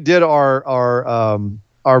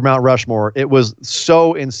Mount Rushmore, it was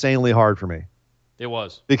so insanely hard for me. It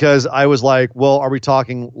was. Because I was like, well, are we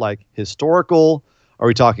talking like historical? Are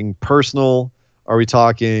we talking personal? Are we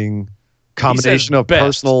talking combination of best,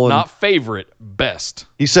 personal and not favorite, best?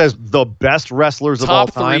 He says the best wrestlers of all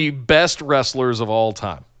time. Top 3 best wrestlers of all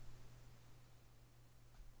time.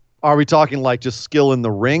 Are we talking like just skill in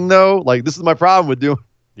the ring though? Like this is my problem with doing.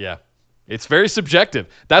 Yeah. It's very subjective.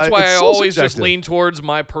 That's why I always just lean towards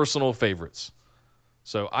my personal favorites.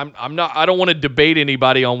 So I'm not. I don't want to debate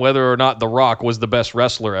anybody on whether or not The Rock was the best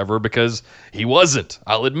wrestler ever because he wasn't.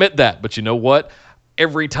 I'll admit that. But you know what?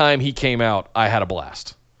 Every time he came out, I had a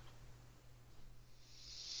blast.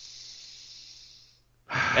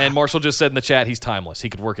 And Marshall just said in the chat he's timeless. He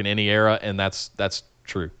could work in any era, and that's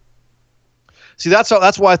true. See, that's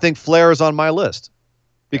why I think Flair is on my list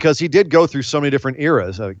because he did go through so many different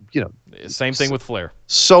eras. Same thing with Flair.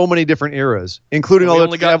 So many different eras, including all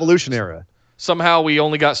the Evolution era. Somehow we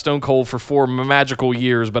only got Stone Cold for 4 magical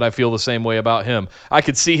years, but I feel the same way about him. I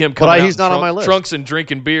could see him coming out he's not on my list. Trunks and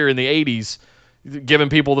drinking beer in the 80s, giving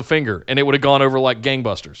people the finger, and it would have gone over like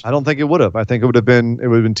gangbusters. I don't think it would have. I think it would have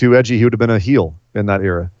been too edgy. He would have been a heel in that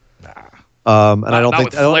era. And I don't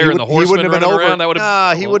think Flair and the Horsemen running around. That would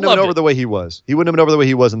have. He wouldn't have been over the way he was. He wouldn't have been over the way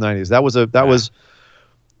he was in the 90s. That was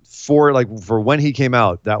for when he came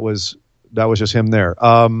out. That was just him there.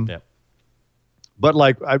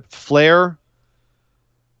 But Flair.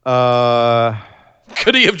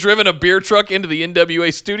 Could he have driven a beer truck into the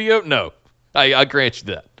NWA studio? No, I grant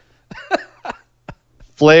you that.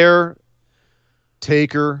 Flair,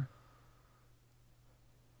 Taker,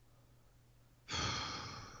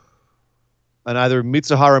 and either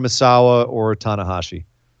Mitsuharu Misawa or Tanahashi.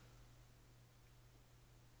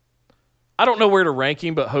 I don't know where to rank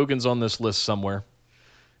him, but Hogan's on this list somewhere.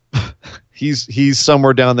 He's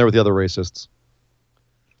somewhere down there with the other racists.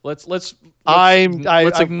 Let's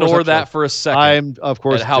ignore that for a second. I'm of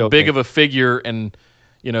course how joking. big of a figure and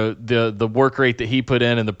the work rate that he put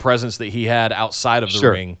in and the presence that he had outside of the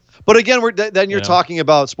ring. But again, you're talking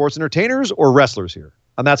about sports entertainers or wrestlers here,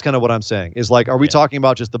 and that's kind of what I'm saying. Is like, are we talking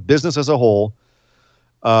about just the business as a whole?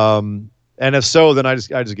 And if so, then I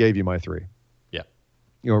just gave you my 3.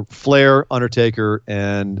 Yeah, Flair, Undertaker,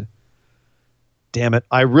 and. Damn it.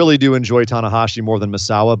 I really do enjoy Tanahashi more than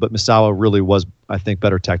Misawa, but Misawa really was, I think,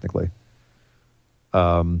 better technically.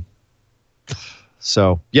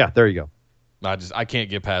 So, yeah, there you go. I can't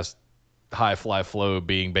get past High Fly Flow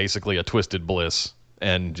being basically a Twisted Bliss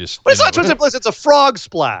and just. But it's not Twisted Bliss, it's a frog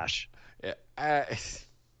splash.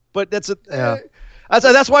 But that's a.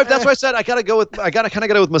 That's why I said I gotta kind of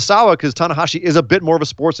go with Misawa because Tanahashi is a bit more of a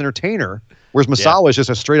sports entertainer, whereas Misawa is just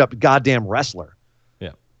a straight up goddamn wrestler.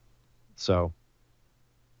 Yeah. So.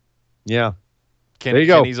 Yeah.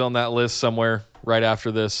 Kenny's on that list somewhere right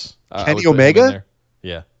after this. Kenny Omega?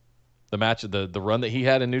 Yeah. The match, the run that he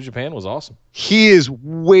had in New Japan was awesome. He is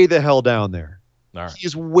way the hell down there. All right.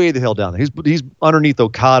 He's way the hell down there. He's underneath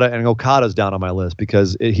Okada, and Okada's down on my list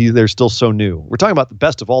because they're still so new. We're talking about the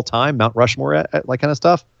best of all time, Mount Rushmore, like kind of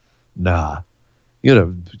stuff. Nah.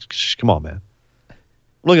 Come on, man. I'm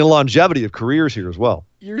looking at longevity of careers here as well.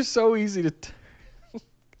 You're so easy to...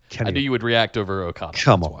 I knew you would react over Okada.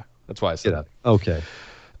 Come on. That's why I said that. Okay.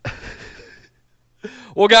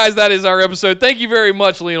 Well, guys, that is our episode. Thank you very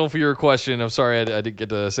much, Lionel, for your question. I'm sorry I didn't get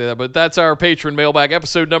to say that, but that's our patron mailbag,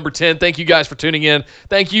 episode number 10. Thank you guys for tuning in.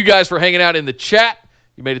 Thank you guys for hanging out in the chat.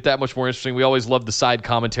 You made it that much more interesting. We always love the side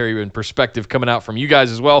commentary and perspective coming out from you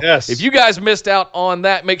guys as well. Yes. If you guys missed out on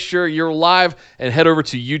that, make sure you're live and head over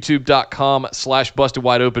to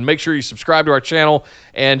youtube.com/bustedwideopen. Make sure you subscribe to our channel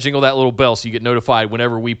and jingle that little bell so you get notified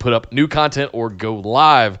whenever we put up new content or go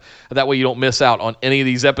live. That way you don't miss out on any of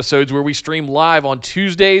these episodes where we stream live on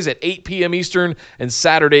Tuesdays at 8 p.m. Eastern and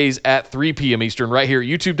Saturdays at 3 p.m. Eastern right here at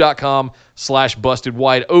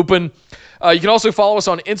youtube.com/bustedwideopen. You can also follow us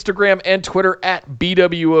on Instagram and Twitter at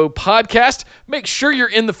BWO Podcast. Make sure you're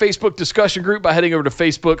in the Facebook discussion group by heading over to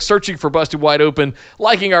Facebook, searching for Busted Wide Open,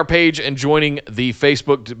 liking our page, and joining the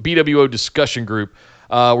Facebook BWO discussion group,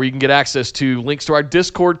 where you can get access to links to our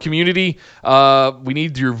Discord community. We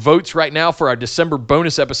need your votes right now for our December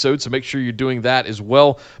bonus episode, so make sure you're doing that as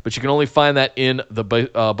well. But you can only find that in the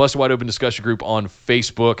Busted Wide Open discussion group on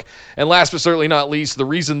Facebook. And last but certainly not least, the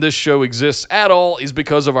reason this show exists at all is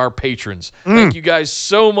because of our patrons. Thank you guys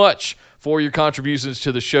so much for your contributions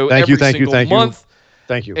to the show every single month.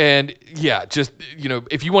 Thank you. And yeah, just,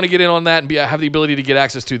 if you want to get in on that and have the ability to get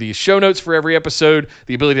access to the show notes for every episode,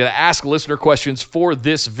 the ability to ask listener questions for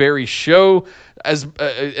this very show,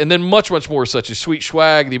 and then much, much more, such as Sweet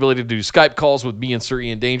Swag, the ability to do Skype calls with me and Sir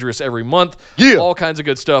Ian Dangerous every month. Yeah. All kinds of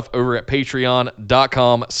good stuff over at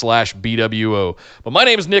patreon.com/BWO. But my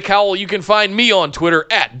name is Nick Howell. You can find me on Twitter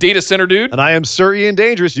at Data Center Dude. And I am Sir Ian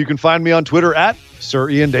Dangerous. You can find me on Twitter at Sir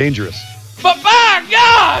Ian Dangerous. But by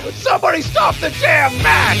God, somebody stop the damn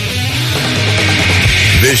match!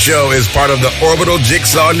 This show is part of the Orbital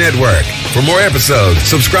Jigsaw Network. For more episodes,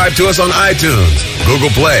 subscribe to us on iTunes, Google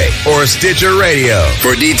Play, or Stitcher Radio.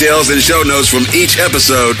 For details and show notes from each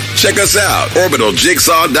episode, check us out,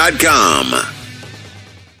 orbitaljigsaw.com.